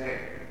taketh his name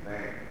in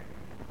vain.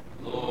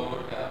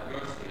 Lord, have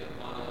mercy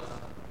upon us,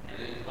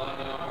 and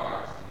incline our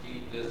hearts to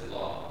keep this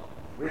law.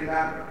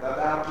 Remember that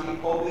thou keep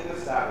holy the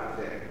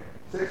Sabbath day.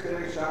 6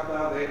 days shalt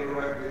thou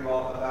labor and do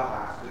all that thou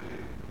hast to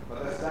do.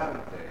 But the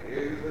seventh day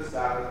is the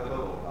Sabbath of the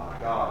Lord thy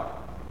God.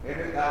 In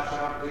it thou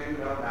shalt do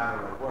no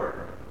manner of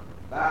work.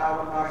 Thou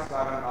and thy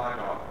son and thy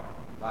daughter,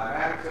 thy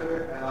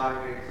manservant and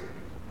thy maidservant,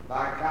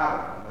 thy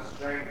cattle and the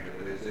stranger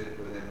that is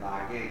within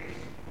thy gates.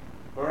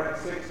 For in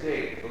 6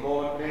 days the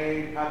Lord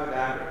made heaven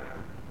and earth,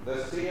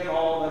 the sea and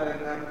all that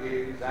in them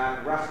is,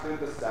 and rested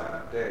the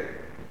seventh day.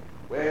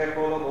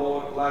 Wherefore the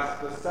Lord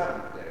blessed the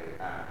seventh day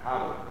and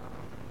hallowed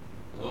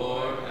it.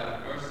 Lord,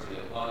 have mercy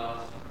upon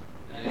us,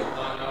 and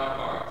incline our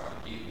hearts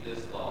to keep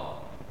this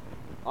law.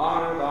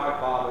 Honor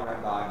thy father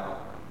and thy mother,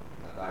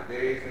 that thy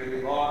days may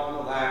be long in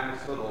the land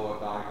which the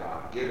Lord thy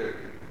God giveth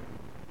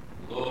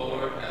thee.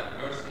 Lord, have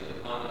mercy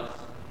upon us,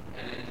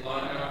 and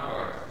incline our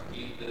hearts to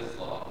keep this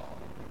law.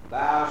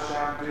 Thou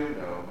shalt do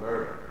no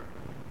murder.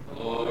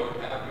 Lord,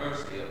 have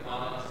mercy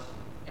upon us,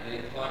 and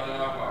incline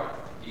our hearts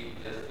to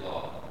keep this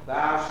law.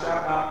 Thou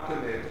shalt not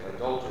commit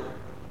adultery.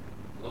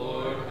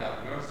 Lord,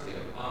 have mercy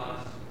upon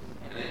us,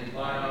 and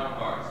incline our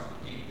hearts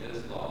to keep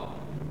this law.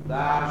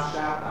 Thou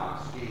shalt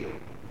not steal.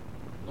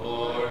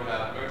 Lord,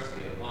 have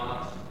mercy upon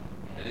us,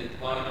 and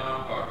incline our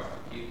hearts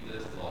to keep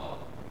this law.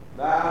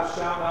 Thou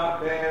shalt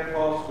not bear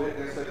false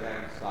witness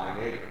against thy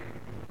neighbor.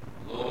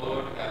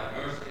 Lord, have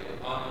mercy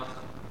upon us,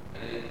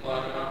 and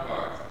incline our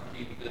hearts to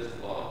keep this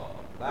law.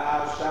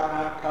 Thou shalt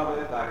not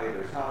covet thy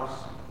neighbor's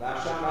house.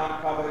 Thou shalt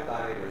not covet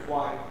thy neighbor's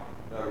wife,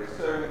 nor his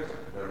servant,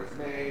 nor his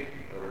maid,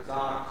 nor his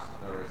ox,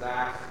 nor his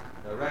ass,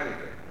 nor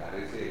anything that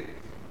is his.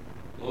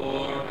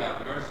 Lord,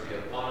 have mercy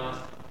upon us,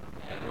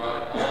 and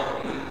write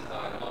all these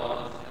thy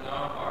laws in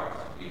our hearts,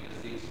 we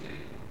beseech thee.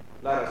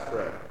 Let us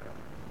pray.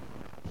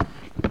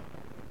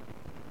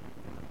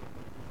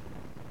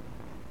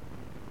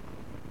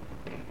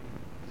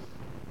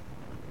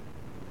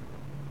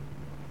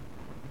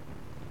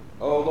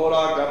 O Lord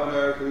our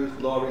Governor, whose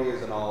glory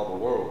is in all the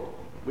world,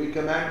 we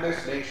commend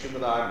this nation to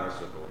thy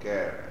merciful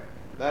care,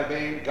 that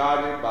being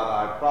guided by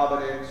thy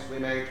providence we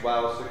may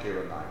dwell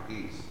secure in thy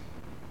peace.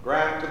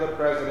 Grant to the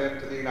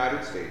President of the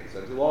United States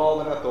and to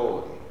all in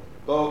authority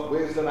both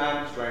wisdom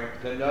and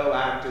strength to know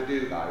and to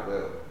do thy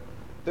will.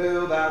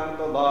 Fill them with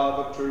the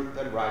love of truth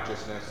and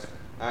righteousness,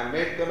 and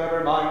make them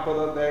ever mindful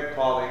of their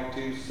calling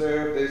to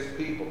serve this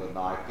people in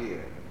thy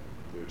fear.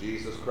 Through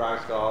Jesus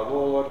Christ our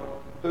Lord,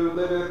 who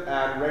liveth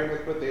and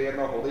reigneth with thee in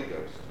the Holy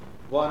Ghost,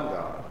 one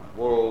God,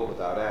 world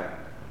without end.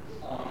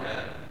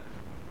 Amen.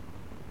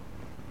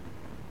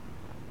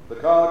 The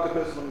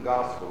Catechism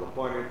Gospel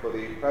appointed for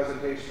the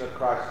presentation of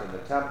Christ in the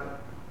temple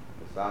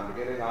is found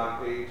beginning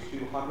on page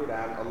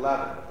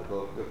 211 of the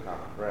Book of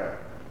Common Prayer.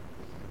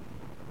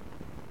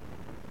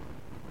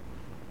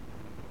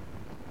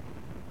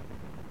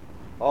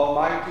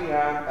 Almighty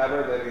and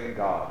ever-living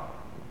God,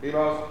 we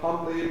most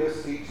humbly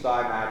beseech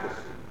thy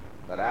majesty,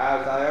 that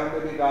as thy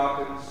only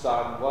begotten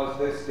Son was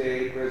this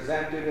day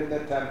presented in the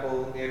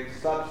temple in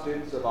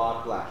substance of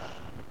our flesh,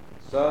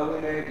 so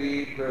we may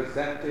be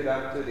presented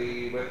unto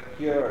thee with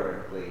pure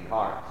and clean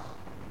hearts,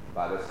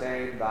 by the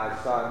same thy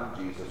Son,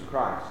 Jesus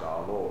Christ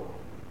our Lord.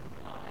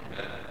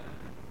 Amen.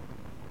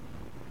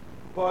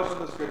 The portion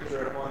of the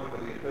Scripture appointed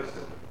for the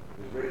epistle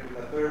is written in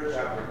the 3rd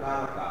chapter of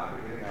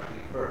Malachi, beginning at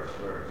the 1st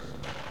verse.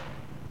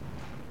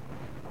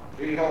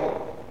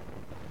 Behold,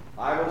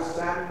 I will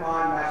send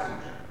my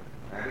messenger,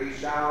 and he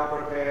shall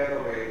prepare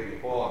the way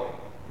before me.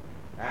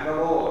 And the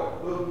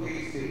Lord, whom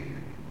ye seek,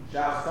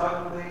 shall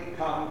suddenly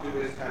come to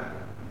his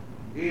temple,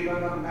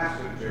 even the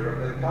messenger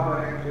of the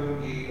covenant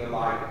whom ye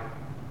delighted.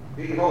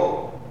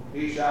 Behold,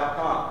 he shall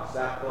come,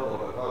 saith the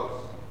Lord of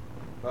hosts.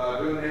 But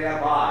who may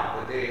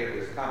abide the day of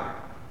his coming?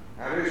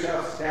 And who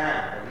shall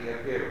stand when he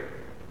appeareth?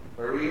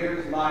 For he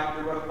is like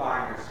the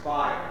refiner's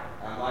fire,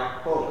 and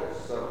like fuller's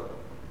soap.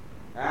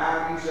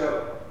 And he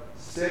shall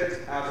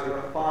sit as a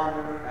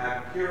refiner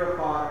and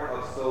purifier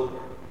of silver,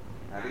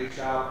 and he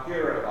shall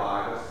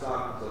purify the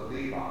sons of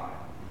Levi,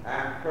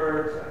 and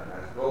purge them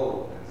as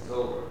gold and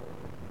silver,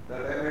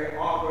 that they may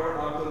offer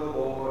unto the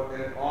Lord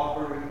an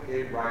offering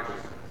in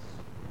righteousness.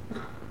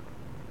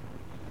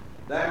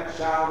 Then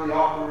shall the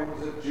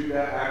offerings of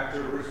Judah and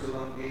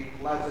Jerusalem be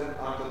pleasant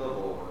unto the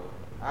Lord,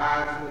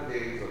 as in the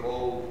days of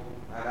old,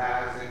 and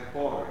as in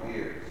former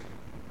years.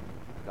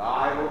 And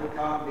I will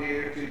come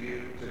near to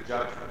you to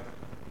judgment,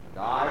 And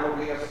I will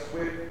be a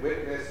swift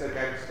witness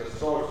against the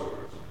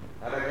sorcerers,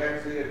 and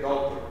against the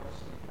adulterers,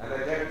 and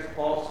against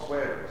false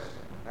swearers,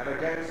 and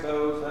against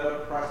those that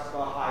oppress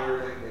the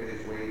hireling in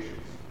his wages,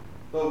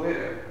 the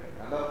widow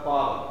and the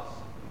fatherless,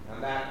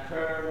 and that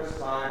turn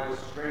aside the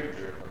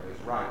stranger from his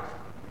right,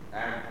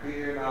 and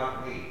fear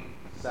not me,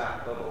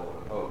 saith the Lord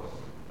of hosts.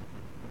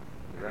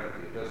 The end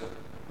of the epistle.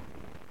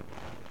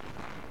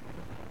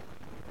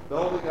 The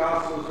Holy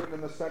Gospel is written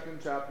in the 2nd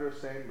chapter of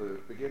St.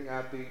 Luke, beginning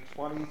at the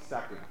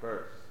 22nd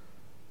verse.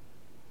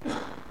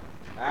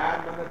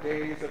 And when the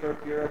days of her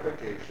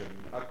purification,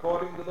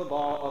 according to the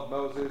law of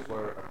Moses,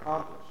 were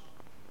accomplished,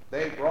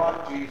 they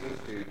brought Jesus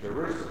to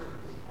Jerusalem,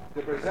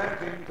 to present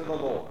him to the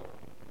Lord,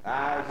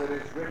 as it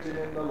is written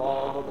in the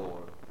law of the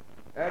Lord.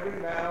 Every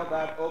male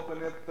that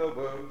openeth the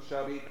womb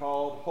shall be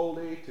called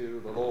holy to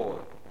the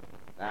Lord,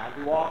 and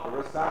to offer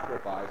a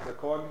sacrifice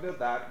according to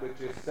that which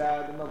is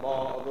said in the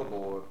law of the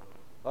Lord,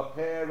 a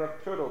pair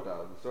of turtle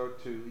doves or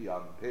 2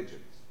 young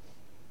pigeons.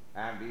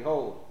 And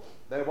behold,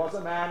 there was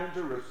a man in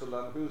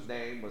Jerusalem whose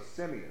name was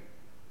Simeon,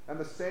 and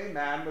the same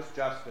man was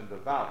just and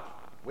devout,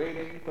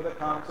 waiting for the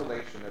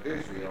consolation of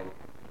Israel,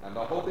 and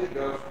the Holy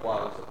Ghost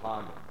was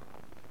upon him.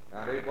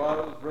 And it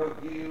was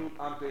revealed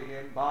unto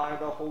him by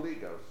the Holy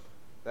Ghost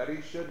that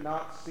he should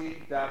not see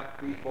death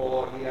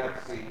before he had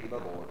seen the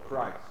Lord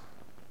Christ.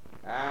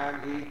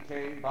 And he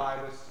came by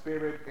the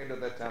Spirit into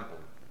the temple.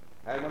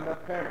 And when the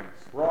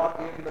parents brought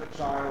in the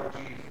child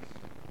Jesus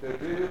to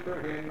do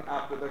for him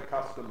after the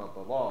custom of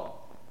the law,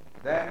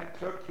 then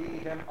took he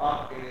him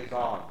up in his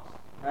arms,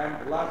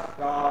 and blessed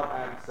God,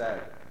 and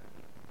said,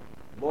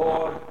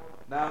 Lord,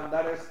 now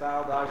lettest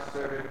thou thy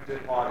servant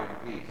depart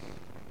in peace,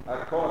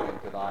 according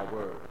to thy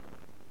word.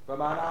 For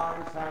mine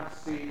eyes have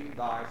seen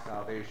thy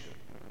salvation,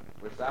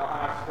 which thou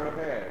hast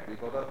prepared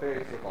before the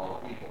face of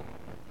all people,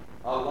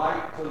 a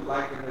light to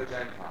lighten the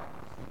Gentiles,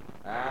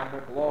 and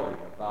the glory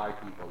of thy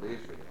people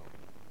Israel.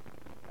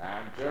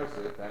 And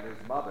Joseph and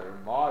his mother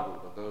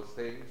marveled at those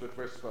things which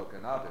were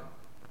spoken of him.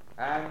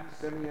 And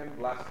Simeon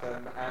blessed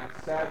them, and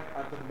said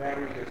unto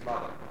Mary his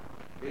mother,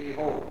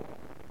 Behold,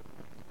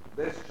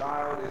 this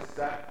child is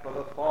set for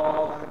the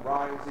fall and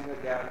rising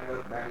again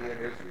with many in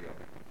Israel,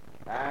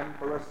 and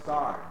for a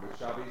sign which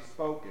shall be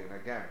spoken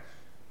against.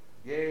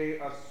 Yea,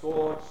 a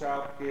sword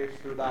shall pierce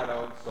through thine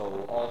own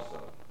soul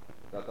also,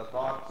 that the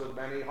thoughts of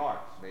many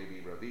hearts may be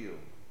revealed.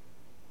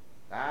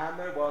 And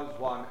there was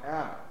one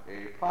Anna,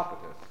 a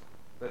prophetess,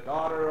 the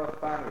daughter of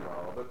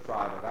Phanuel of the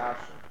tribe of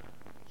Asher.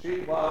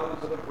 She was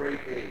of a great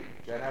age,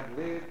 and had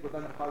lived with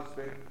an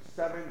husband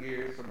 7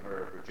 years from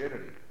her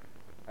virginity.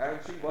 And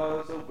she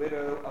was a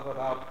widow of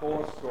about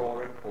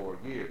 84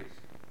 years,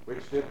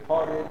 which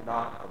departed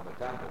not from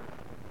the temple,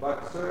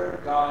 but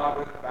served God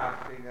with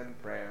fasting and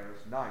prayers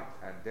night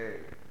and day.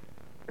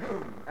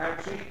 And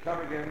she,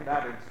 coming in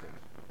that instant,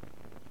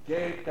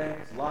 gave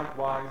thanks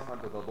likewise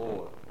unto the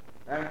Lord,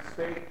 and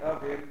spake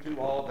of him to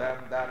all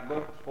them that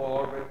looked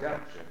for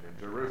redemption in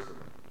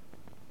Jerusalem.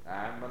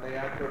 And when they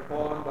had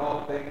performed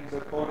all things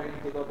according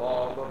to the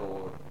law of the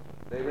Lord,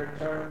 they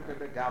returned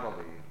into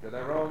Galilee, to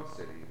their own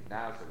city,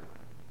 Nazareth.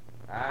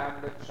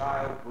 And the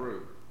child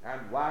grew,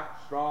 and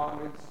waxed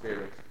strong in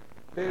spirit,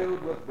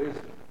 filled with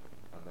wisdom,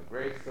 and the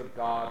grace of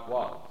God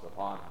was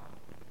upon him.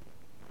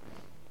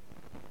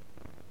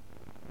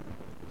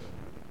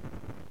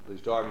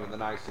 Please join me in the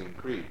Nicene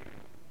Creed.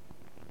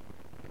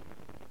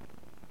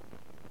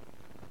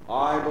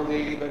 I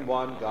believe in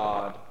one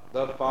God,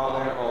 the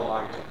Father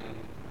Almighty,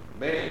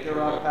 maker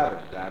of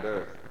heaven and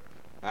earth,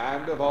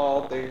 and of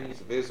all things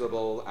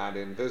visible and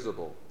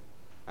invisible,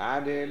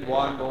 and in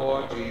one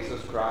Lord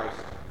Jesus Christ,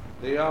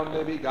 the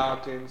only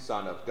begotten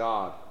Son of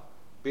God,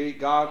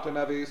 begotten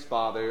of his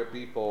Father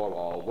before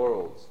all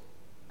worlds,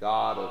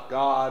 God of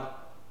God,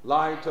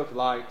 light of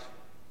light,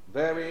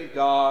 very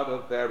God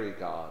of very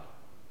God,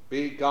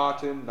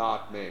 begotten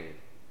not made,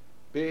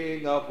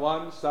 being of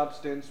one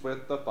substance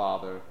with the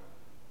Father,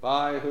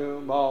 by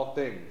whom all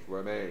things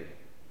were made,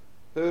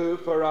 who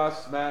for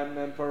us men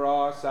and for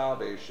our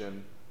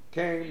salvation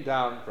came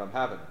down from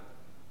heaven,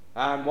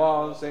 and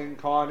was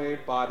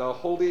incarnate by the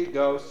Holy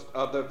Ghost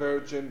of the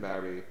Virgin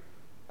Mary,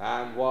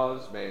 and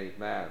was made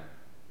man,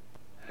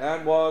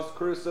 and was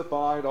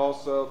crucified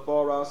also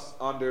for us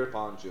under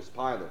Pontius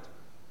Pilate.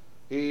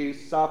 He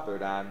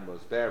suffered and was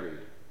buried,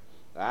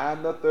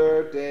 and the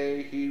 3rd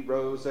day he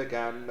rose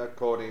again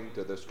according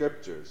to the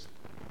Scriptures,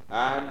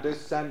 and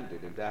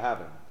descended into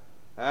heaven,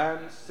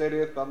 and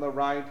sitteth on the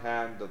right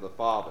hand of the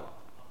Father.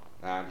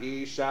 And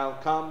he shall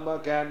come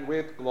again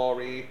with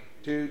glory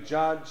to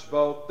judge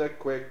both the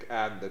quick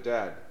and the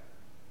dead,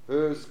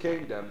 whose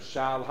kingdom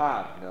shall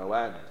have no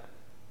end.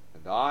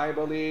 And I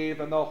believe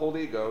in the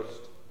Holy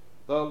Ghost,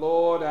 the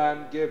Lord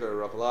and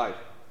giver of life,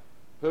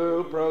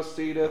 who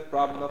proceedeth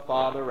from the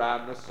Father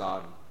and the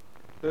Son,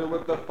 who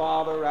with the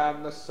Father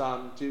and the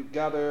Son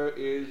together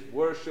is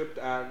worshipped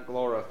and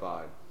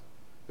glorified,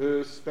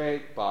 who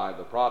spake by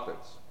the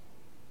prophets.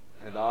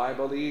 And I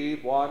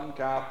believe one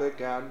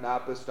Catholic and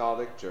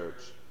Apostolic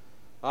Church.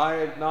 I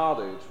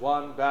acknowledge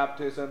one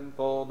baptism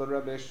for the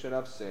remission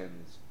of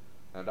sins.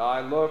 And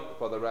I look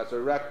for the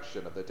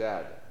resurrection of the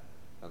dead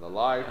and the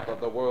life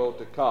of the world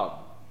to come.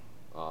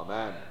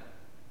 Amen.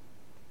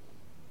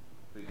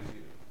 Please be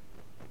seated.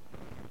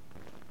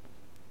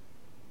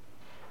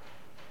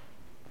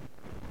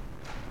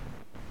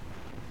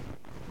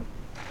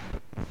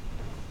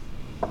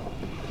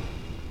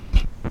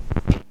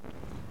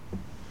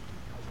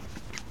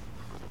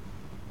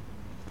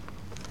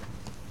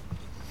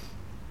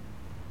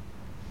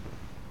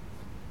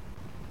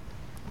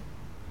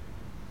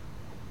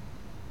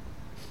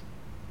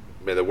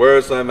 May the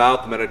words of my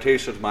mouth and the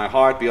meditation of my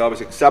heart be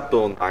always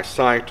acceptable in thy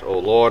sight, O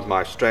Lord,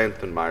 my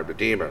strength and my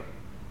Redeemer.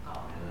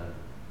 Amen.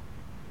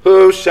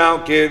 Who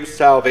shall give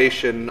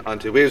salvation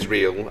unto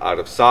Israel out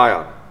of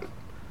Sion?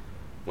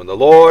 When the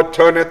Lord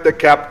turneth the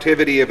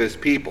captivity of his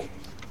people,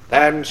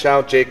 then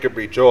shall Jacob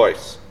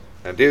rejoice,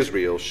 and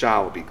Israel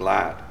shall be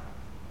glad.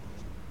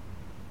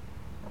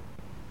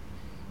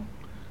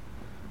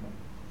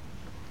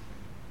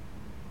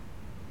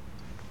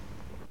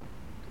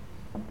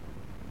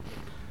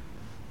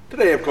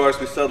 Today, of course,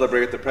 we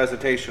celebrate the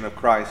presentation of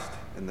Christ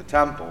in the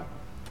temple.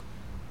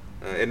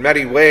 In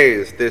many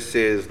ways, this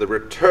is the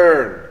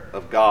return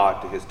of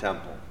God to his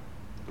temple.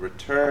 The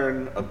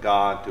return of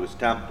God to his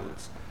temple.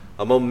 It's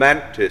a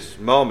momentous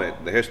moment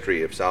in the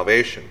history of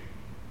salvation.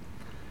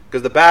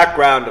 Because the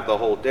background of the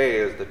whole day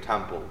is the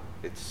temple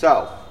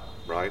itself,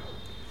 right?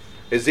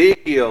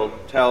 Ezekiel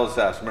tells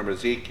us, remember,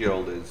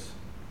 Ezekiel is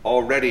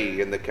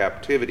already in the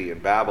captivity in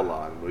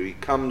Babylon. When he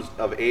comes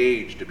of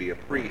age to be a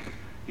priest,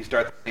 he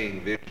starts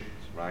seeing visions,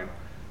 right?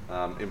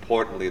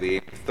 Importantly, the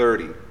age of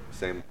 30,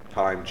 same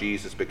time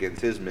Jesus begins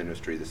his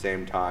ministry, the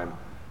same time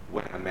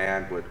when a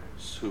man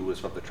who was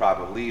from the tribe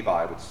of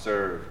Levi would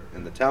serve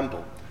in the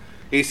temple.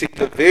 He sees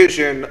a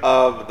vision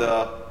of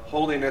the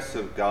holiness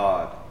of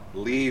God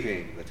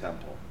leaving the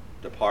temple,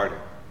 departing.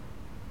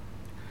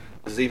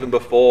 This is even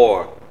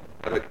before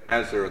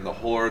Nebuchadnezzar and the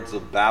hordes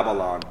of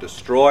Babylon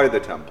destroy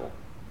the temple,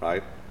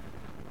 right?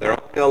 They're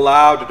only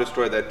allowed to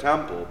destroy that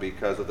temple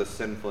because of the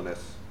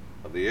sinfulness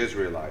of the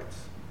Israelites.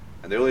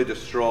 And they only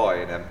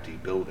destroy an empty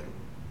building.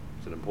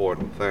 It's an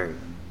important thing.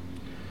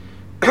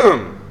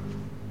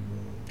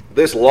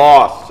 This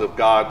loss of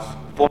God's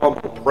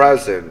formal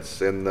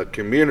presence in the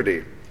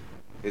community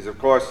is, of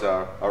course,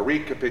 a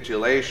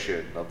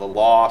recapitulation of the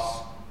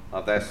loss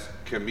of this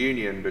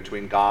communion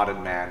between God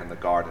and man in the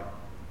garden.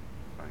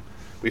 Right?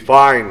 We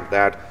find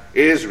that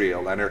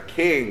Israel and her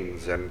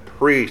kings and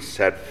priests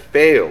had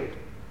failed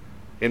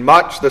in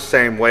much the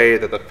same way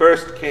that the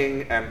first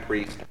king and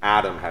priest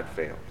Adam had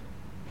failed.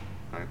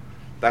 Right?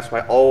 That's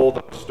why all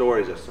those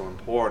stories are so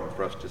important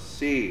for us to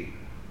see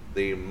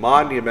the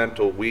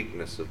monumental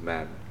weakness of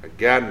men,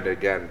 again and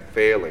again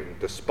failing,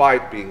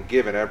 despite being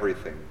given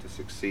everything to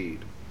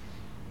succeed.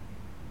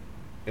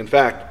 In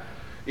fact,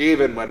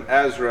 even when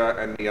Ezra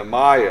and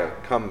Nehemiah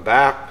come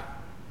back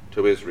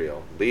to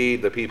Israel,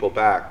 lead the people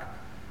back,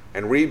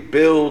 and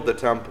rebuild the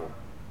temple,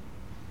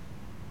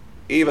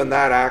 even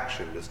that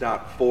action does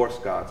not force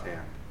God's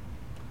hand.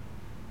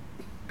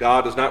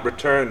 God does not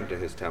return to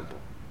his temple.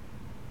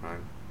 Right?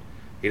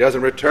 He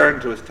doesn't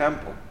return to his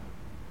temple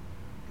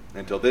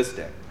until this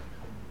day.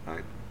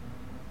 Right?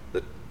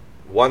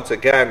 Once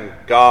again,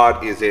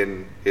 God is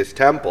in his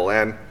temple,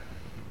 and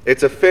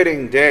it's a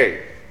fitting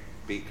day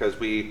because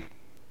we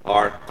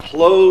are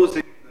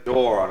closing the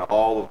door on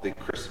all of the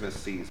Christmas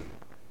season.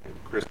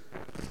 Christmas,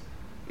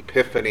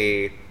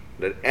 Epiphany,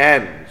 that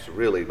ends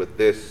really with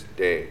this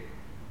day.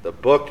 The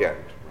bookend,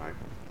 right?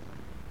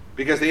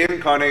 Because the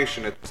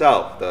incarnation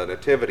itself, the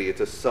nativity,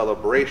 it's a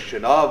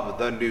celebration of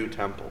the new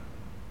temple.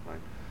 Right?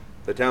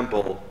 The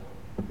temple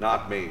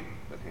not made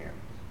with hands.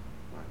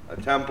 Right?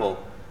 A temple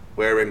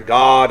wherein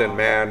God and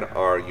man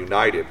are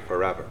united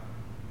forever.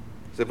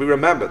 So if we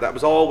remember, that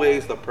was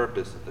always the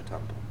purpose of the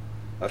temple.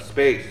 A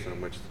space in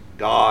which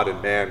God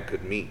and man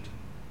could meet.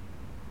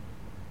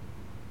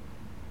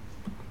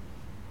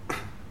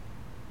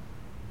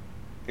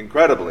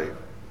 Incredibly,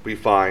 we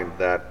find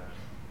that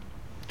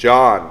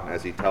John,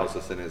 as he tells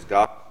us in his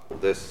gospel,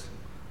 this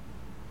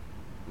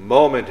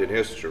moment in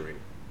history,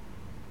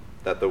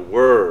 that the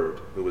Word,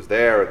 who was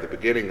there at the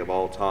beginning of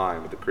all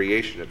time, at the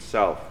creation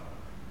itself,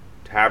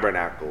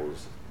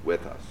 tabernacles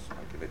with us,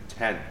 like in a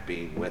tent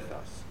being with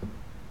us.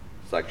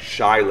 It's like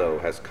Shiloh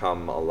has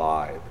come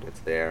alive, and it's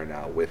there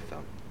now with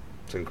them.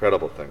 It's an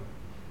incredible thing.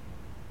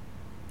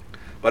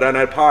 But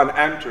upon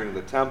entering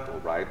the temple,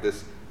 right,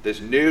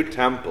 this new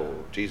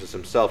temple, Jesus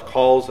himself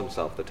calls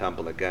himself the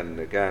temple again and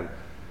again.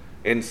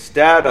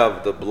 Instead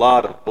of the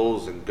blood of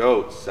bulls and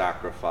goats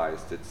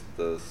sacrificed, it's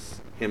the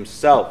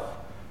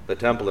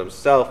temple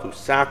himself, who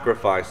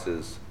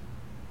sacrifices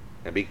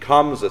and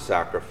becomes a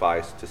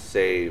sacrifice to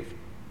save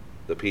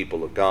the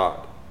people of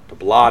God, to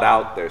blot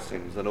out their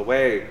sins in a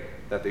way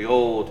that the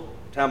old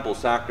temple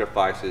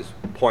sacrifices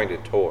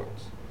pointed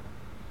towards.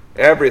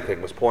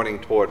 Everything was pointing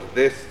towards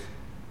this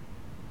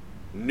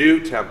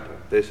new temple,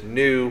 this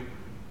new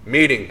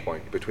meeting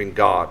point between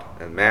God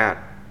and man.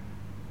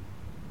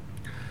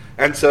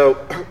 And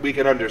so we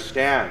can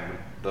understand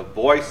the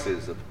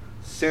voices of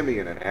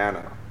Simeon and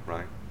Anna,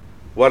 right?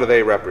 What do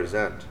they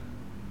represent?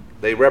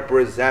 They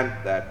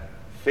represent that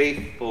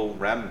faithful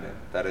remnant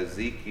that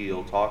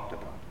Ezekiel talked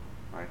about,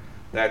 right?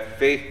 That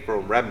faithful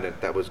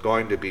remnant that was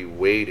going to be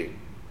waiting.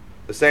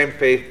 The same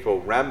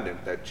faithful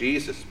remnant that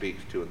Jesus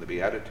speaks to in the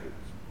Beatitudes.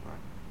 Right?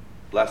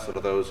 Blessed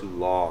are those who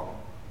long.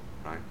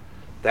 Right?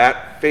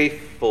 That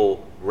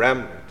faithful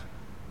remnant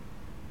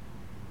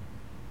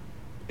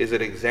is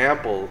an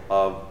example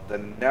of the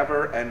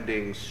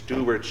never-ending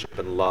stewardship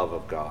and love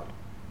of God.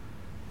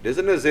 It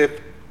isn't as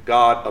if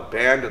God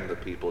abandoned the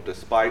people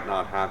despite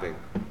not having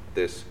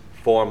this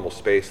formal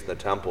space in the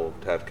temple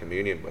to have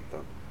communion with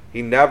them.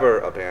 He never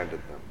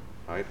abandoned them.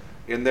 Right?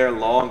 In their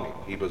longing,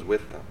 he was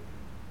with them.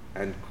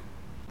 And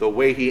the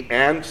way he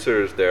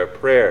answers their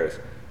prayers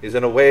is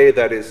in a way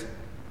that is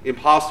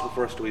impossible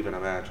for us to even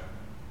imagine.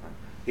 Right?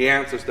 He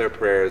answers their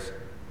prayers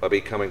by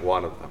becoming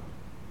one of them.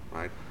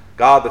 Right?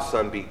 God the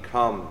Son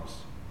becomes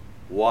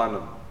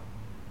one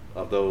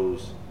of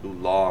those who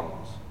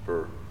longs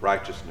for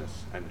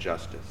righteousness and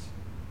justice,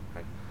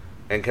 right?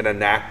 And can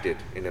enact it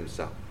in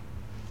himself.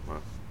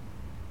 Right?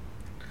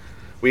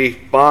 We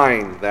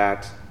find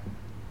that,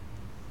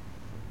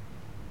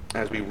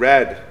 as we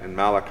read in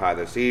Malachi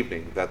this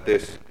evening, that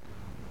this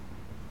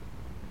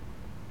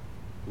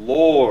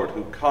Lord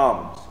who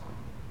comes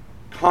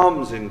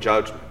in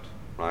judgment,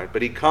 right?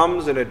 But he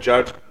comes in a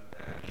judgment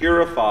that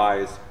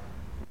purifies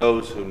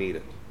those who need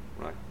it,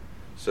 right?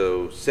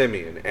 So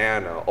Simeon,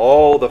 Anna,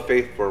 all the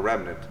faithful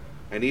remnant,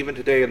 and even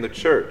today in the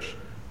church,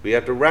 we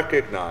have to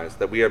recognize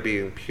that we are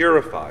being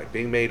purified,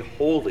 being made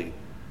holy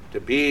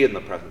to be in the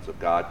presence of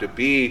God, to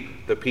be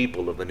the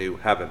people of the new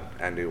heaven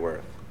and new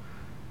earth.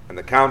 And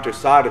the counter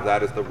side of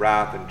that is the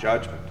wrath and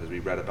judgment, as we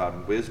read about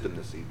in Wisdom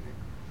this evening.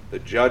 The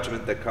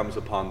judgment that comes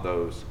upon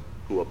those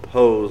who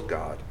oppose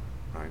God,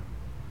 right?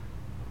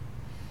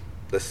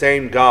 The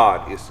same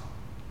God is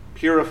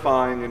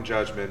purifying in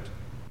judgment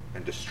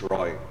and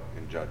destroying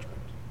in judgment.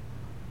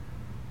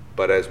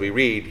 But as we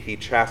read, he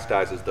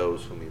chastises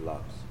those whom he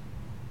loves.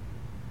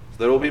 So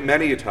there will be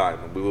many a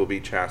time when we will be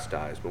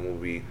chastised, when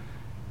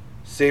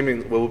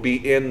we'll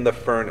be in the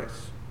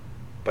furnace.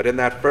 But in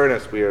that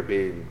furnace we are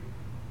being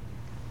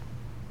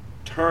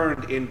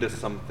turned into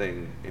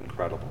something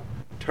incredible.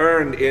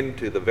 Turned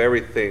into the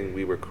very thing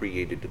we were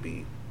created to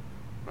be.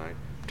 Right?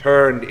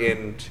 Turned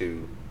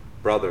into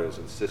brothers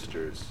and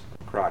sisters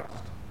of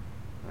Christ.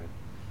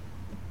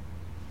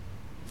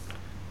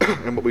 Right?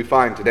 And what we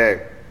find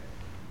today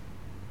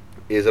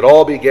is it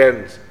all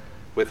begins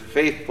with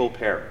faithful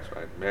parents,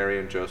 right? Mary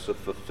and Joseph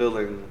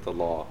fulfilling the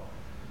law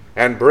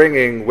and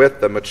bringing with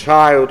them a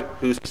child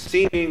whose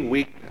seeming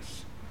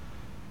weakness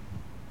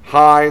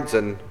hides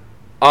an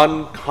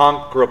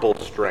unconquerable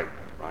strength,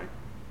 right?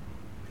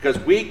 Because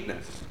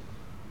weakness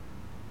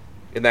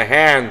in the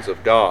hands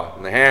of God,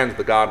 in the hands of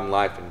the God in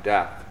life and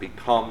death,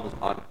 becomes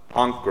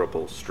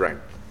unconquerable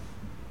strength.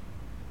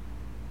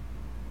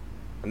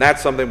 And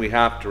that's something we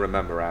have to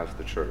remember as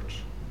the church.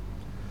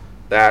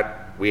 That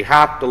we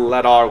have to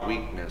let our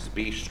weakness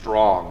be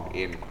strong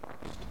in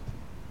Christ.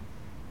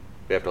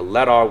 We have to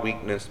let our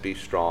weakness be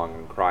strong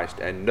in Christ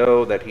and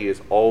know that he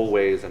is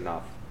always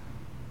enough.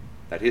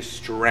 That his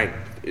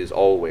strength is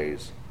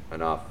always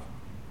enough.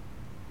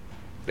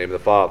 In the name of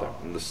the Father,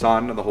 and the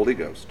Son, and the Holy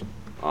Ghost.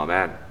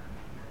 Amen.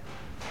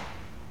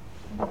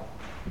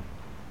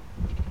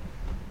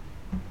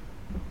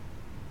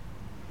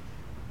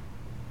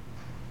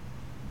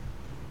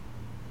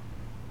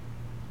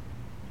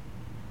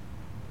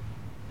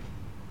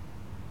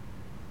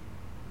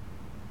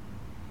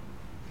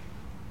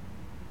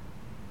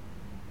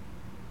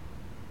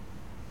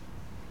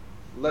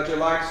 Let your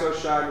light so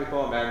shine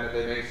before men that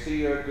they may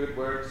see your good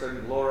works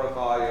and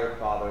glorify your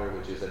Father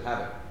which is in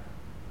heaven.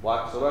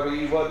 Whatsoever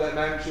ye would that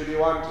men should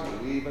do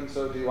unto you, even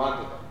so do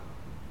unto them.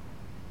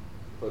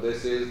 For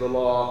this is the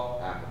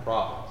law and the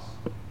prophets.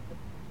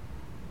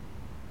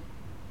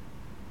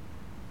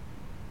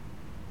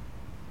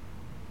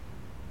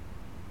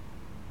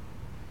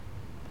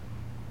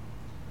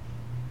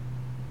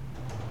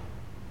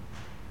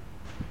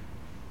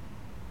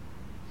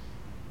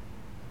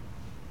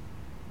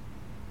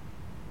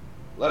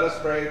 Let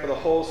us pray for the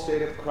whole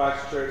state of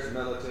Christ Church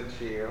militant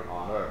here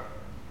on earth.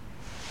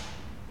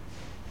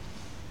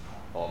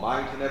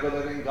 Almighty and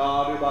ever-living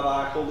God, who by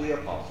thy holy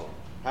apostle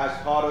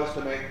hast taught us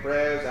to make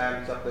prayers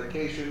and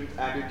supplications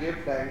and to give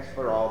thanks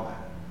for all men,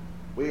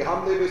 we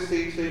humbly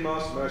beseech thee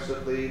most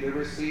mercifully to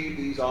receive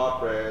these our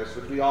prayers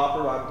which we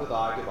offer unto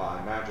thy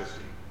divine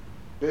majesty,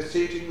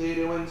 beseeching thee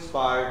to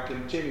inspire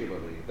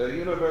continually the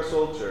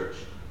universal church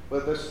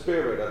with the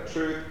spirit of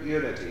truth,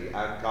 unity,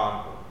 and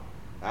concord,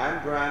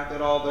 and grant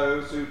that all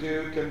those who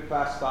do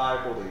confess thy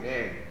holy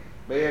name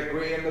may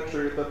agree in the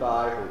truth of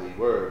thy holy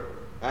word,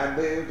 and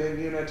live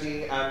in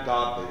unity and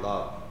godly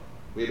love.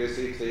 We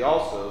beseech thee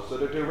also so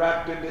to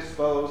direct and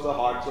dispose the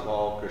hearts of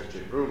all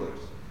Christian rulers,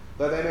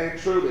 that they may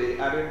truly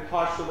and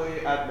impartially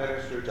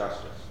administer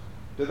justice,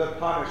 to the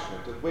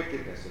punishment of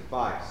wickedness and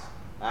vice,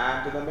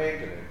 and to the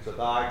maintenance of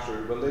thy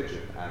true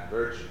religion and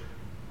virtue.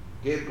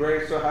 Give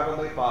grace, O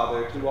Heavenly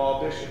Father, to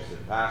all bishops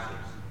and pastors,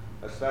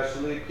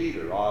 especially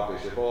Peter, our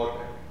Bishop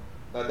Ordinary,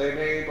 that they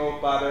may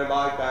both by their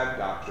life and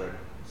doctrine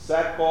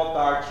set forth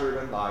thy true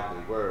and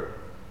lively word,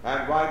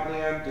 and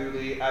rightly and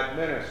duly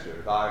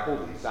administer thy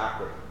holy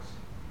sacraments.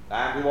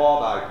 And to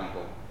all thy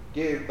people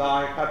give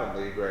thy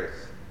heavenly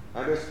grace,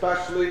 and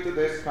especially to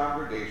this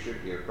congregation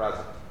here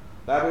present,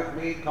 that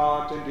with meek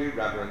heart and due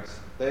reverence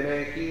they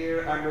may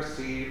hear and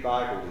receive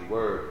thy holy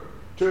word,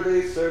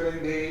 truly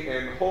serving thee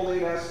in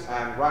holiness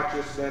and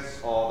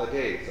righteousness all the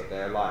days of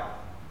their life.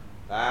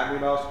 And we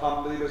most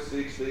humbly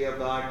beseech thee of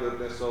thy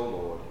goodness, O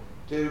Lord,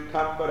 to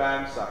comfort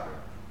and succor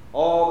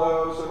all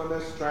those who in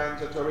this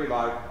transitory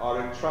life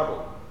are in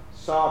trouble,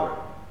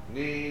 sorrow,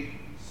 need,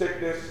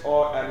 sickness,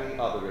 or any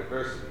other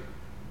adversity,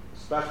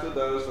 especially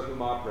those for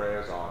whom our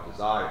prayers are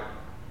desired.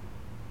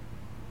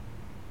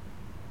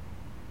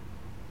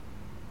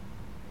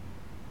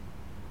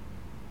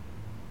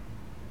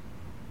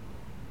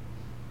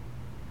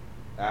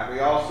 And we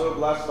also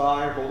bless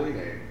thy holy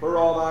name for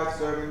all thy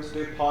servants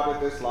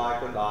departed this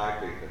life in thy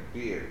faith and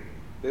fear,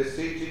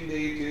 beseeching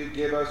thee to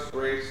give us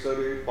grace so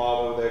to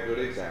follow their good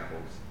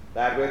examples,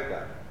 that with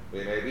them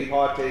we may be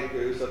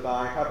partakers of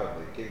thy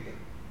heavenly kingdom.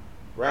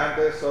 Grant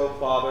this, O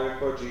Father,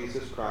 for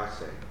Jesus Christ's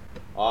sake,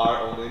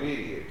 our only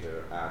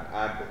mediator and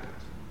advocate.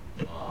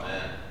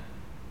 Amen.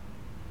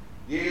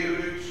 Ye who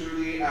do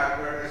truly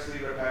and earnestly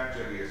repent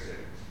of your sins,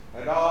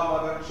 and all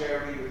love and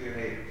charity with your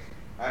neighbors,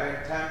 and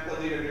intend to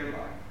lead a new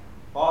life,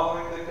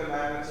 following the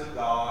commandments of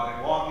God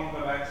and walking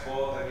from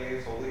henceforth in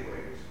his holy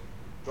ways,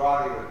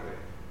 draw thee with faith,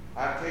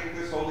 and take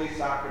this holy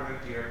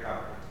sacrament to your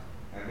comfort,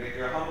 and make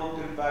your humble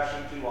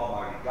confession to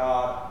Almighty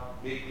God,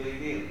 meekly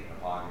kneeling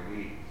upon your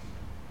knees.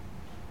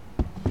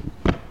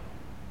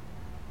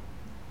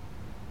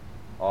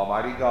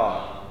 Almighty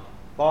God,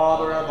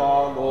 Father of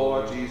our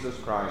Lord Jesus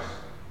Christ,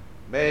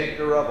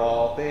 maker of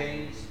all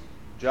things,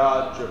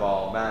 judge of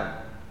all men,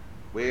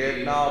 we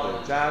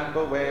acknowledge and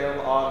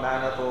bewail our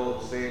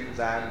manifold sins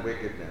and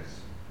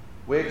wickedness,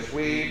 which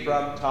we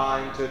from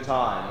time to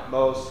time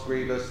most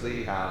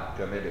grievously have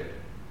committed,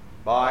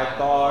 by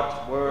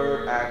thought,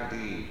 word, and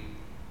deed,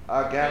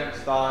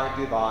 against thy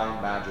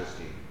divine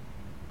majesty,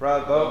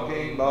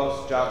 provoking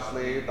most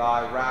justly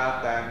thy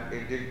wrath and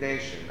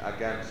indignation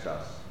against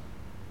us.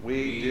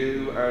 We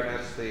do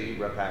earnestly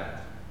repent,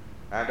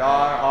 and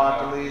are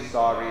heartily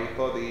sorry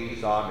for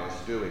these our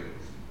misdoings.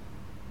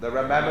 The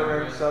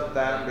remembrance of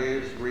them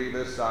is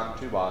grievous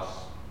unto us,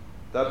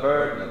 the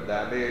burden of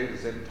them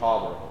is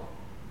intolerable.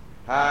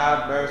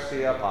 Have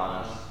mercy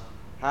upon us,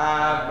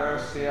 have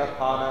mercy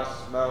upon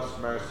us, most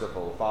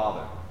merciful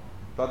Father,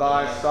 for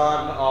thy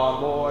Son, our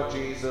Lord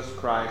Jesus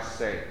Christ's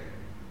sake.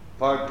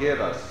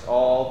 Forgive us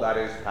all that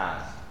is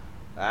past,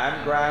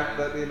 and grant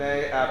that we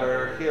may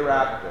ever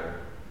hereafter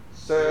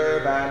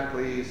serve and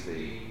please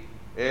thee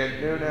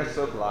in newness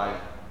of life,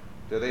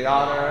 to the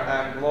honor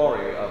and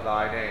glory of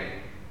thy name,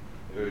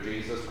 through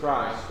Jesus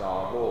Christ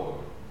our Lord.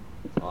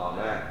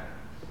 Amen.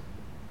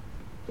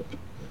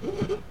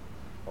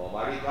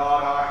 Almighty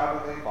God, our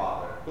heavenly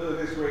Father, who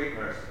in his great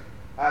mercy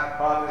hath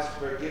promised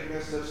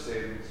forgiveness of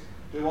sins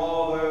to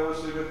all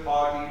those who with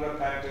hearty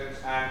repentance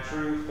and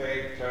true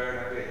faith turn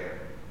unto him,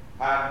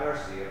 have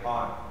mercy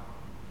upon you,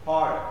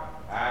 pardon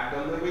and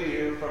deliver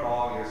you from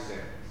all your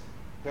sins,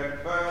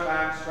 confirm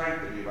and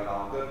strengthen you in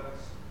all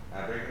goodness,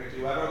 and bring you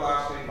to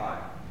everlasting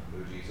life,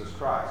 through Jesus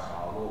Christ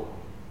our Lord.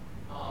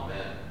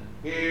 Amen.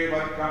 Hear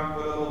what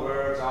comfortable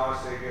words our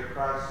Savior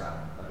Christ said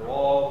unto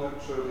all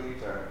who truly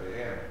turn to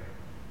him.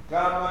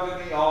 Come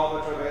unto me all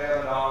that travail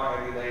and are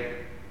heavy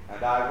laden,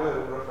 and I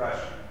will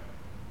refresh you.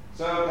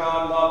 So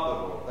God loved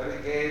the world that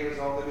he gave his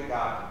only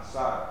begotten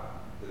Son,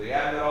 to the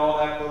end that all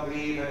that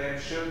believe in him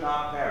should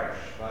not perish,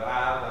 but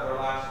have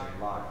everlasting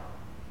life.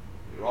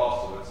 Here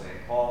also what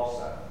St. Paul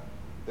said,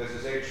 this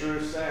is a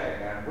true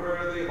saying, and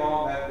worthy of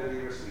all men to be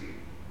received,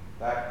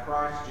 that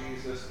Christ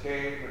Jesus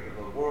came into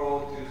the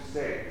world to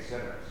save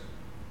sinners.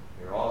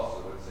 Here also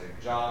what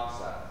St. John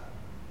said,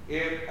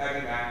 if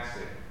any man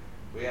sin,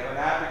 we have an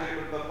advocate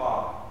with the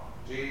Father,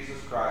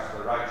 Jesus Christ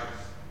the righteous,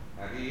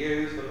 and he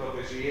is the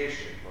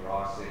propitiation for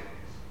our sins.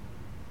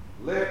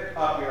 Lift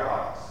up your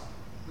hearts.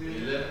 We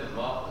lift them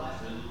up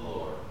unto the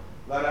Lord.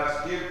 Let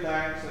us give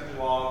thanks unto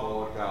our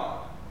Lord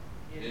God.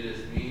 It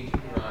is meet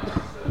and right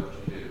so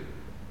to do.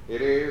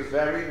 It is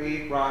very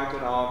meet, right,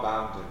 and our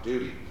bounden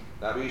duty,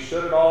 that we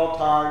should at all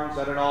times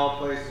and in all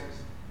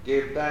places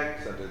give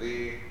thanks unto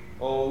thee,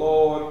 O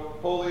Lord,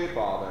 Holy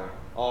Father,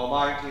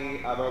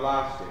 Almighty,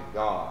 everlasting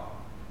God.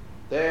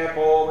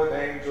 Therefore, with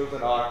angels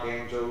and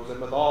archangels,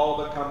 and with all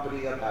the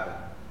company of heaven,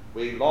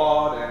 we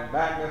laud and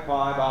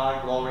magnify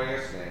thy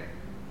glorious name,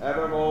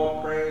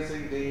 evermore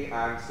praising thee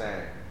and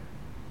saying,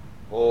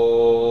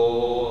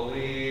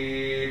 Holy,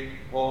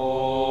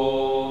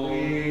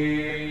 holy,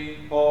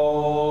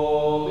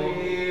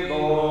 holy,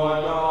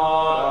 Lord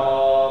God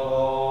of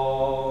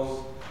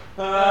hosts,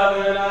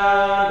 heaven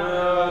and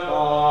earth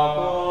are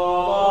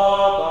full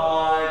of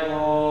thy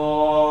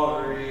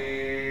glory.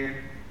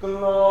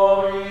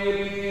 Glory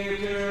be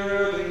to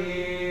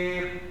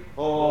thee,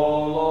 O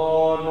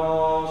Lord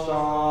Most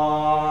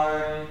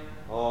High.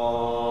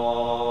 Amen.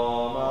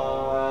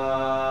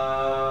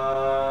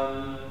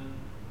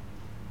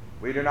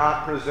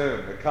 not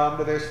presumed to come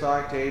to this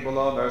thy table,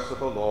 O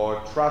merciful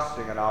Lord,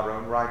 trusting in our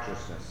own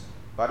righteousness,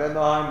 but in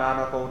thy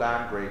manifold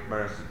and great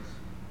mercies.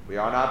 We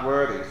are not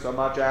worthy so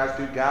much as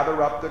to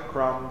gather up the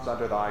crumbs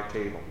under thy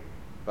table,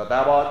 but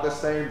thou art the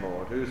same,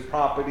 Lord, whose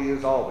property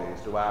is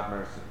always to have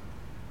mercy.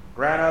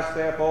 Grant us,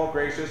 therefore,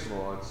 gracious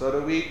Lord, so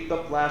to eat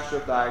the flesh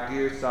of thy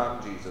dear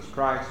Son, Jesus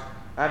Christ,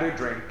 and to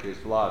drink his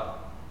blood,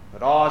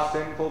 that our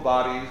sinful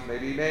bodies may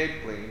be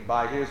made clean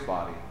by his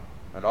body,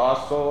 and our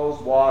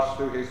souls washed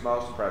through his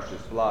most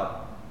precious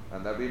blood,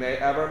 and that we may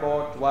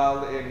evermore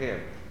dwell in him,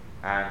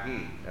 and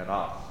he in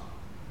us.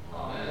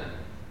 Amen.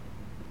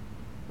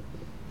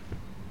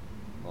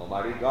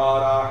 Almighty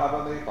God, our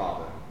heavenly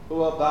Father,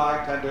 who of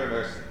thy tender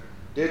mercy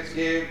didst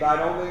give thine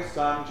only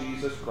Son,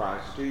 Jesus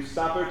Christ, to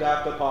suffer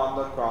death upon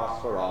the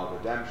cross for our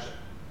redemption,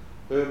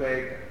 who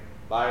made,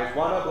 by his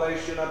one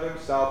oblation of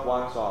himself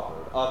once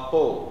offered, a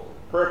full,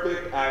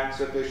 perfect, and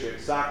sufficient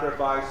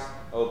sacrifice,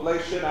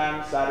 oblation,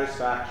 and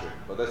satisfaction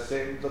for the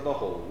sins of the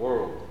whole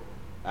world,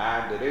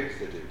 and did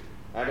institute,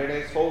 and in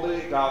his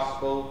holy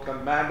gospel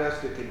command us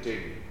to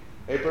continue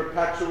a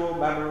perpetual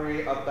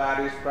memory of that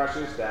his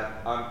precious death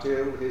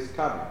until his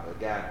coming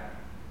again.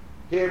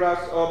 Hear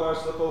us, O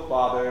merciful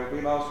Father,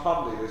 we most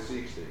humbly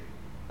beseech thee,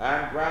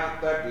 and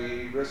grant that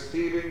we,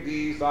 receiving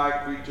these thy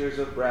creatures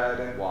of bread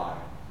and wine,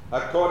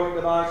 according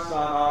to thy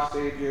Son, our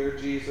Savior,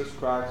 Jesus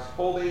Christ's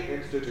holy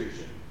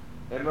institution,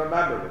 in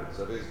remembrance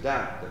of his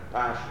death and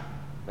passion,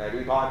 may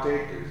be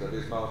partakers of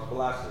his most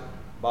blessed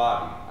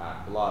body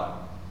and blood,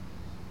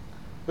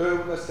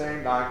 whom the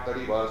same night that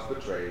he was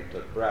betrayed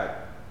took bread,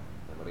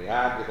 and when he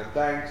had given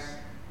thanks,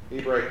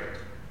 he brake it,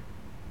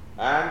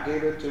 and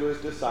gave it to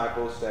his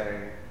disciples,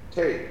 saying,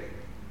 Take,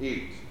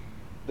 eat.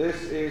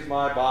 This is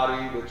my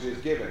body which is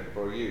given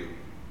for you.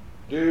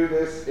 Do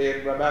this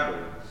in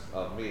remembrance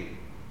of me.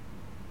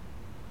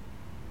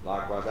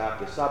 Likewise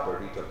after supper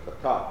he took the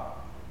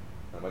cup,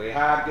 and when he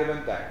had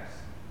given thanks,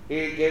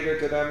 he gave it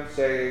to them,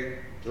 saying,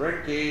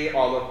 Drink ye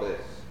all of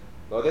this,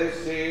 for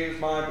this is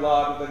my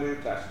blood of the New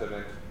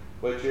Testament,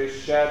 which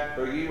is shed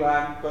for you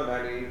and for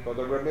many for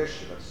the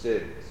remission of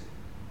sins.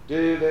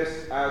 Do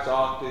this as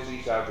oft as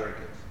ye shall drink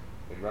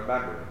it, in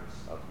remembrance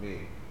of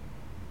me.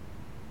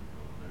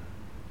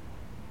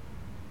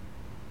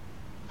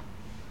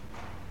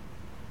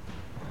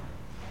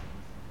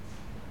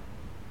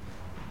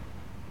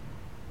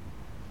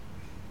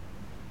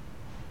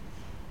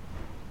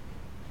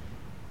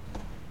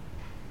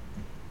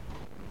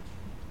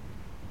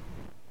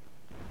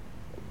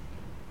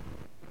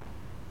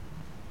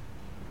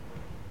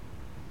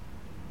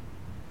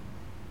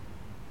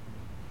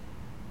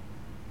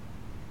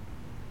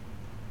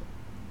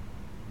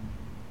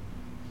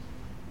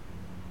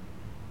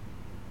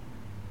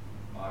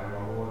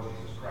 Our Lord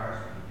Jesus Christ,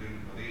 who do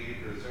believe,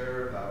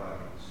 preserve thy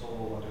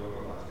soul unto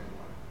everlasting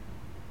life.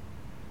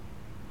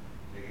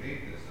 Take and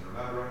eat this in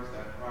remembrance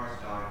that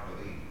Christ died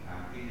for thee, and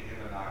feed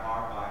him in thy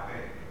heart by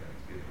faith with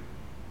thanksgiving.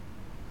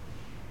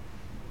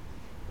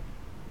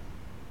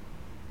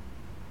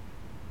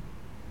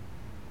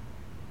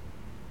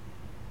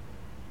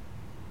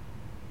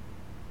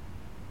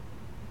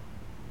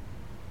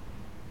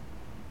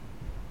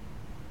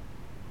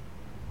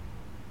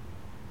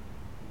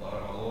 Blood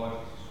of our Lord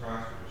Jesus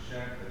Christ, which was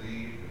shed for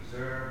thee,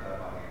 preserve thy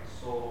body and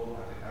soul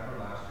unto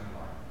everlasting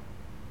life.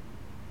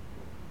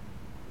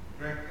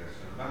 Drink this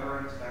in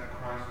remembrance that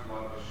Christ's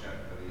blood was shed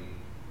for thee,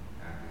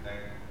 and be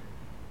thankful.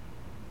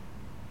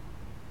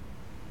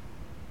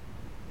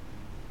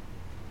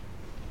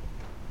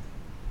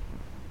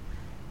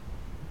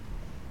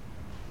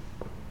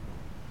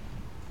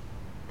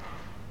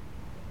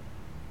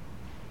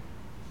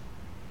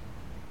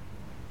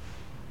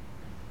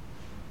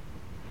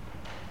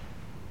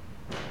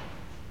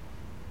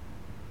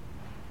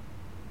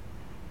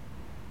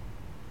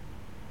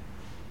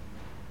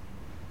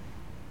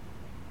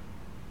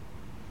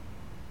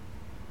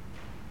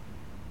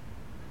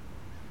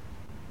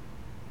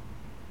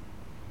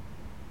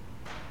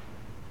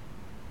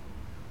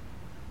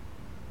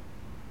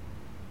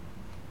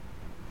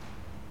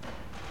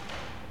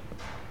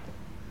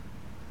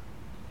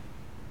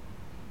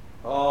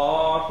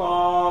 Our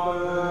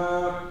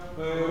Father,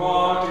 who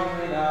art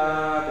in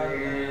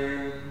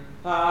heaven,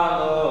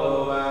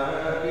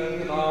 hallowed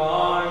be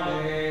thy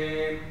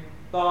name.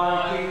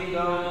 Thy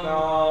kingdom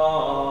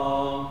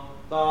come,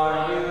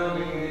 thy will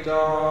be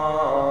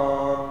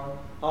done,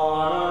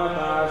 on earth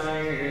as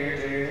it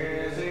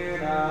is in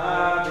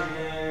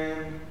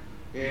heaven.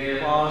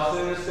 Give us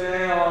this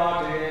day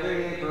our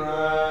daily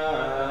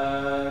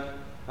bread,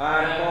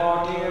 and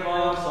forgive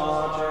us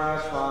our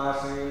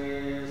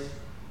trespasses,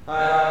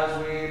 as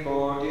we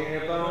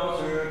forgive those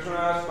who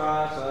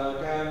trespass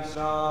against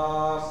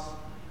us.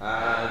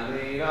 And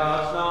lead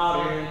us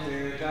not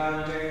into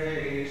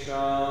temptation,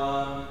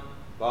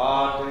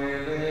 but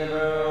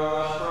deliver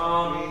us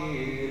from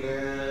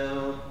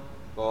evil.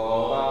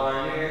 For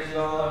thine is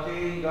the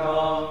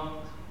kingdom,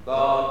 the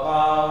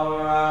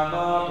power, and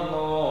the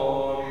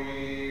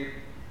glory,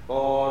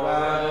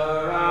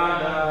 forever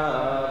and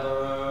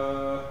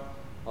ever.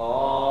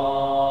 Amen.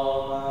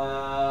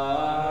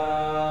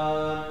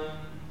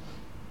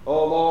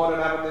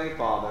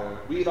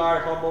 we thy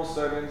humble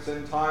servants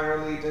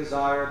entirely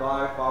desire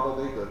thy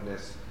fatherly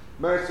goodness,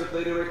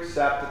 mercifully to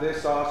accept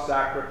this our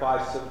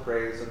sacrifice of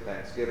praise and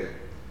thanksgiving,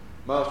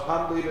 most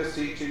humbly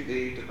beseeching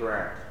thee to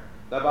grant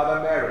that by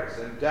the merits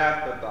and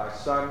death of thy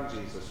Son,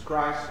 Jesus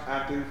Christ,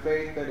 and through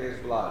faith in his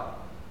blood,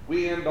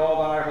 we and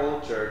all thy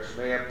whole church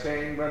may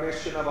obtain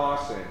remission of our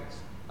sins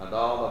and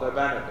all other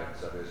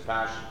benefits of his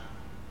passion.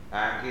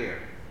 And here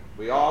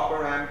we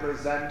offer and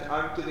present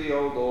unto thee,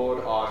 O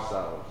Lord,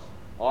 ourselves,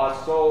 our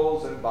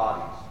souls and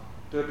bodies,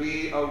 to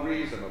be a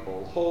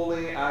reasonable,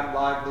 holy, and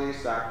lively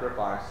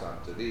sacrifice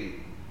unto thee,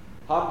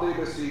 humbly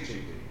beseeching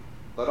thee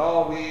that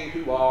all we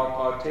who are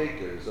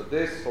partakers of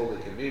this holy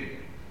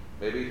communion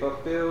may be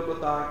fulfilled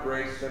with thy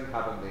grace and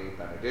heavenly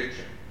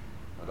benediction.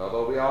 And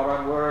although we are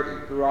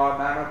unworthy through our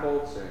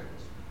manifold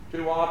sins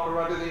to offer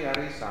unto thee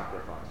any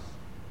sacrifice,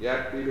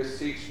 yet we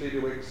beseech thee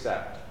to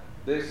accept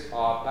this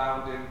our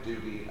bounden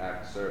duty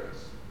and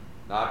service,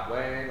 not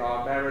weighing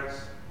our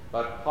merits,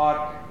 but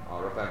pardoning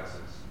our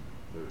offenses.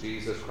 Through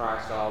Jesus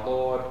Christ our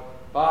Lord,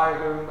 by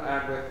whom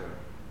and with whom,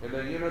 in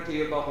the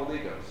unity of the Holy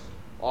Ghost,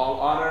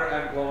 all honor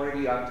and glory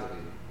be unto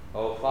thee,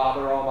 O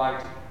Father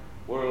Almighty,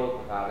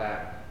 world without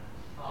end.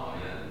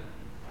 Amen.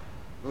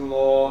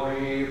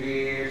 Glory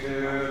be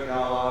to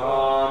God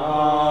on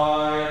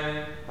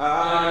high,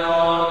 and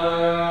on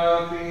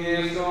earth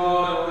his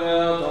good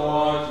will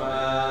towards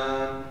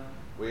man.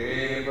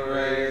 We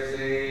praise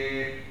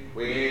thee,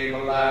 we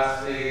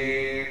bless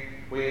thee,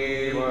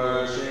 we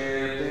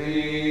worship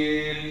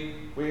thee,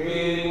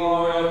 we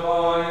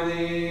glorify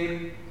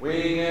thee,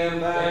 we give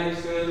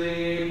thanks to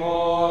thee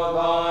for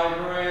thy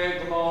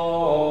great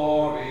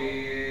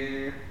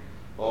glory.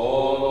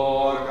 O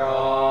Lord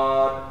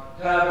God,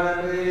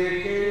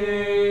 heavenly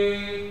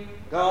King,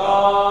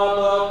 God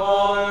the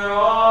Father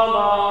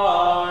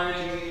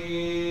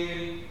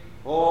Almighty,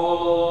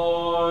 O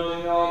Lord,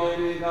 the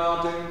only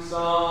begotten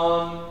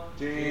Son,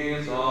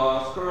 Jesus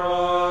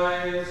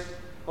Christ,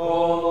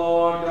 O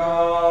Lord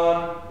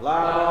God,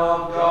 Lamb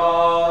of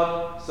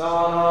God,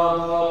 Son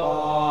of the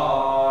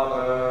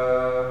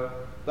Father,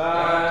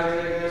 that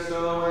takest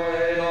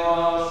away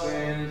the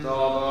sins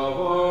of the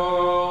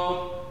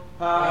world,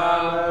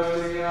 have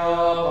mercy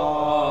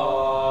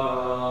upon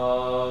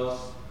us.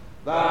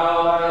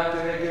 Thou that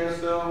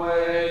takest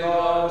away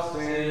the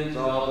sins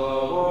of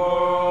the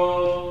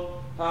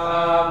world,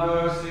 have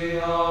mercy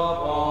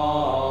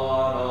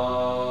upon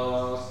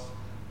us.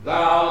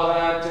 Thou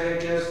that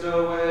takest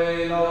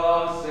away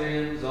the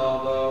sins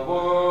of the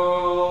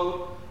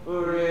world,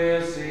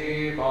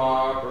 receive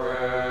our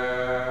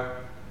prayer.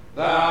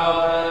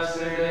 Thou that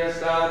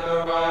sittest at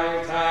the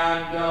right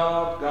hand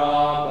of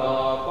God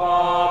the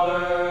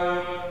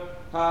Father,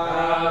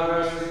 have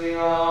mercy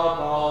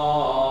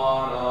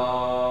upon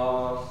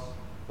us.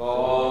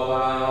 For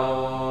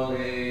thou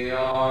only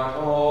art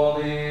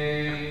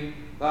holy,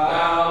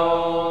 thou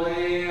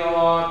only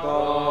art the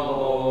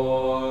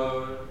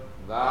Lord,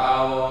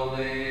 thou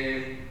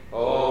only,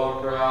 O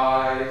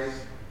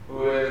Christ,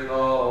 with the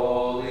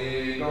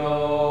Holy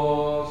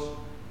Ghost,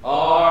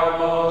 art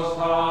most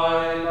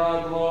high in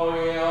the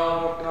glory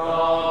of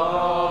God the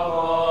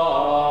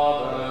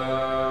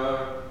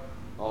Father.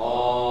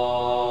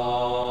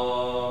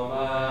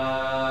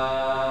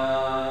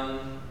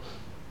 Amen.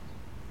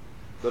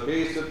 The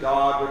peace of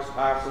God which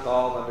passeth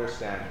all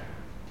understanding,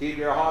 keep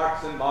your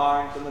hearts and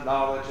minds in the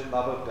knowledge and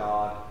love of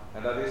God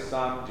and of his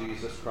Son,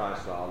 Jesus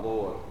Christ our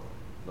Lord.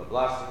 The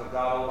blessing of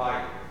God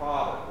Almighty, the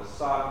Father, the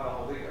Son, and the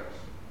Holy Ghost,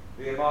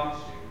 be amongst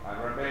you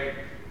and remain with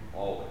you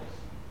always.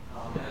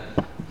 Amen.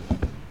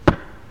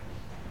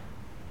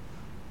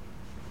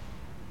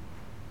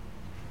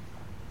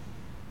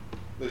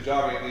 Please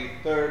join me in the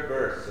third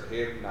verse of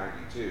hymn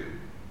 92.